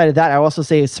 Outside of that, I also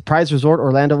say surprise resort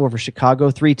Orlando over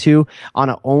Chicago 3-2 on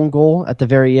an own goal at the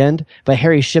very end, but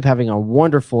Harry Shipp having a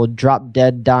wonderful drop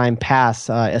dead dime pass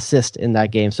assist in that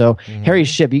game. So Harry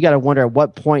Shipp, you got to wonder at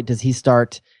what point does he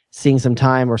start seeing some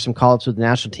time or some call-ups with the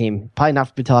national team? Probably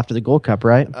not until after the Gold Cup,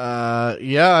 right?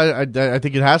 Yeah, I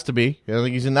think it has to be. I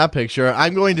think he's in that picture.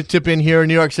 I'm going to tip in here,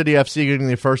 New York City FC getting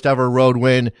their first ever road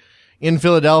win in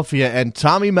Philadelphia, and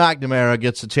Tommy McNamara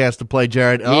gets a chance to play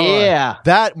Jared. Yeah.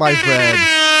 That, my friend,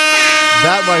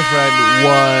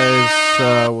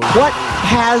 was... what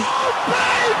has...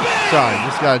 Sorry,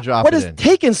 just got to drop what it has in.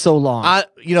 taken so long?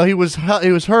 He was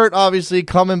hurt, obviously,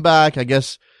 coming back. I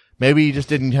guess maybe he just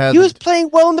didn't have... He was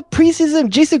playing well in the preseason.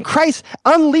 Jason Christ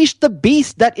unleashed the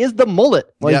beast that is the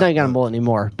mullet. Well, he's not got a mullet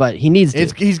anymore, but he needs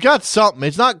to. He's got something.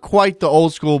 It's not quite the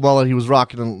old school mullet he was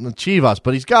rocking in the Chivas,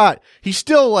 but he's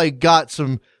still got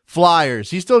some flyers.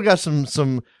 He's still got some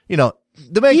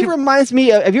the man. He reminds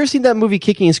me of, have you ever seen that movie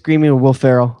Kicking and Screaming with Will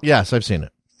Ferrell? Yes, I've seen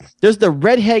it. There's the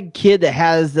redhead kid that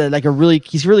has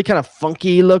he's really kind of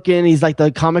funky looking. He's like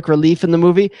the comic relief in the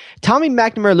movie. Tommy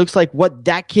McNamara looks like what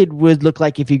that kid would look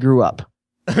like if he grew up.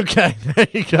 Okay, there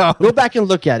you go. Go back and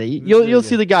look at it. You'll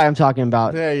see the guy I'm talking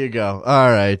about. There you go. All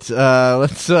right,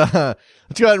 let's go ahead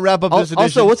and wrap up this edition.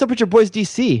 Also, what's up with your boys,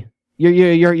 DC?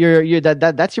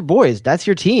 That's your boys. That's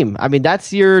your team. I mean,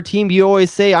 that's your team. You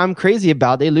always say I'm crazy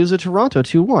about. They lose to Toronto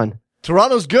 2-1.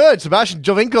 Toronto's good. Sebastian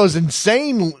Jovinko is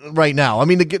insane right now. I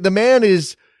mean, the man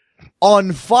is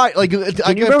on fire. Can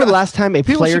you remember the last time a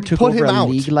player took over a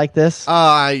league like this? No.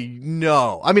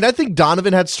 I mean, I think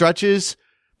Donovan had stretches,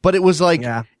 but it was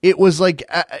well,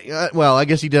 I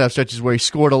guess he did have stretches where he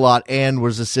scored a lot and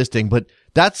was assisting, but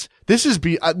this is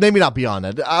maybe not beyond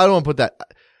that. I don't want to put that.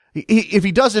 If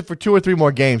he does it for 2 or 3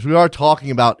 more games, we are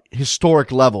talking about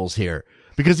historic levels here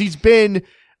because he's been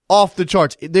off the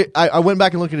charts. I went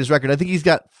back and looked at his record. I think he's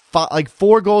got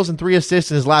 4 goals and 3 assists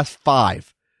in his last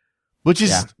 5, which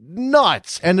is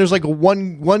nuts. And there's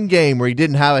one game where he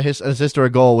didn't have an assist or a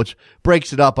goal, which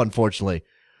breaks it up, unfortunately.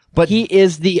 But he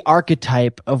is the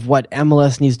archetype of what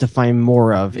MLS needs to find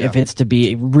more of if it's to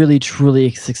be really,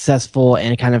 truly successful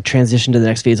and kind of transition to the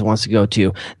next phase it wants to go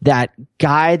to. That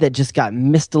guy that just got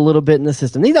missed a little bit in the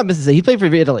system. He's not missed. He played for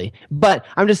Italy, but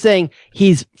I'm just saying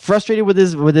he's frustrated with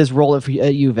his role at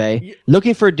Juve,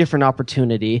 looking for a different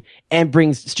opportunity, and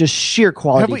brings just sheer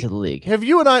quality to the league. Have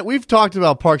you and we've talked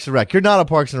about Parks and Rec? You're not a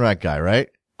Parks and Rec guy, right?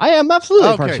 I am absolutely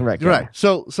a Parks and Rec guy. Right.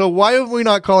 So why are we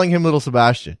not calling him Little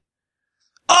Sebastian?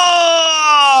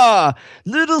 Oh,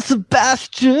 Little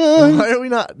Sebastian. Why are we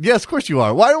not? Yes, of course you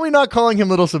are. Why are we not calling him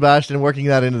Little Sebastian and working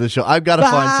that into the show? I've got to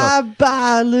find some.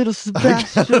 Bye, Little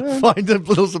Sebastian. I've got to find a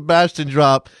Little Sebastian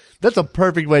drop. That's a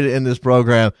perfect way to end this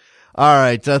program. All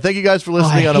right. Thank you guys for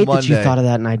listening on a Monday. I hate that you thought of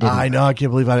that and I didn't. I know. I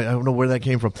can't believe I don't know where that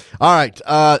came from. All right.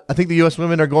 I think the U.S.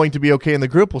 women are going to be okay in the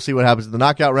group. We'll see what happens in the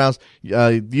knockout rounds.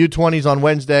 The U20s on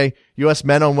Wednesday. U.S.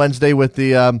 men on Wednesday with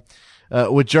the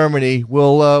with Germany.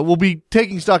 We'll be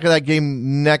taking stock of that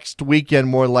game next weekend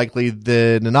more likely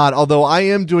than not. Although I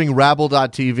am doing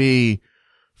Rabble.tv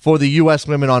for the U.S.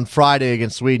 women on Friday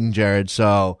against Sweden, Jared.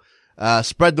 So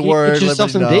spread the word. Get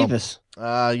yourself some Davis.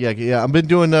 Yeah. I've been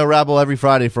doing Rabble every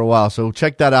Friday for a while, so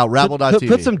check that out. Rabble.tv.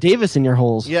 Put some Davis in your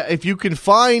holes. Yeah, if you can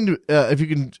find,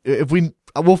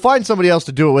 we'll find somebody else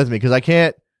to do it with me because I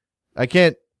can't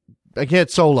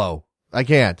solo. I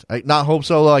can't. Not Hope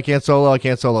solo. I can't solo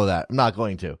that. I'm not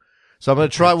going to. So I'm going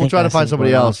to try. We'll try to find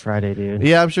somebody else. Friday, dude.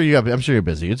 Yeah, I'm sure you're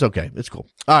busy. It's okay. It's cool.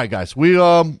 All right, guys. We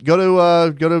go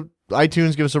to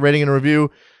iTunes. Give us a rating and a review.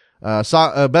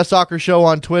 Best Soccer Show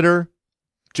on Twitter.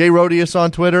 Jay Rodius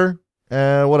on Twitter.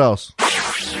 What else?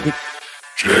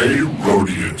 Jay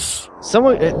Rodius.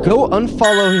 Someone go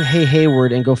unfollow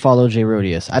Hayward and go follow Jay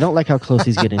Rodius. I don't like how close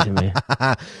he's getting to me.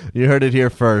 You heard it here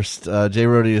first. Jay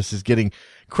Rodius is getting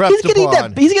crept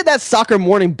upon. He's getting that soccer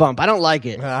morning bump. I don't like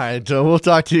it. All right. We'll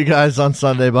talk to you guys on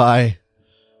Sunday. Bye.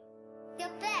 The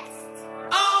best.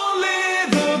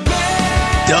 Only the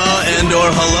best. Duh and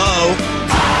or hello.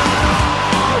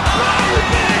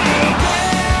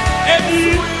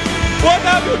 Eddie, what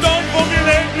have you done for me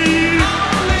lately?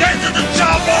 Get to the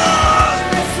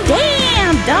chopper!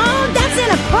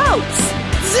 ropes.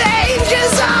 Danger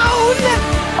zone!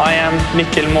 I am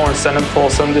Mikkel Morsen, en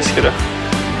påsen diskere.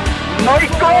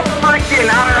 Michael freaking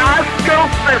Roscoe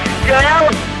Pascal!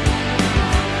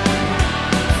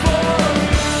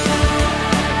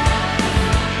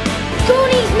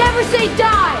 Goonies never say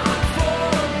die!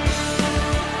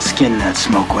 Skin that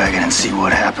smoke wagon and see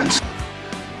what happens.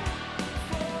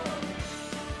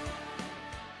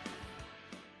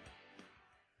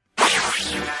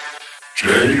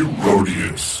 Jay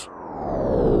Rodius.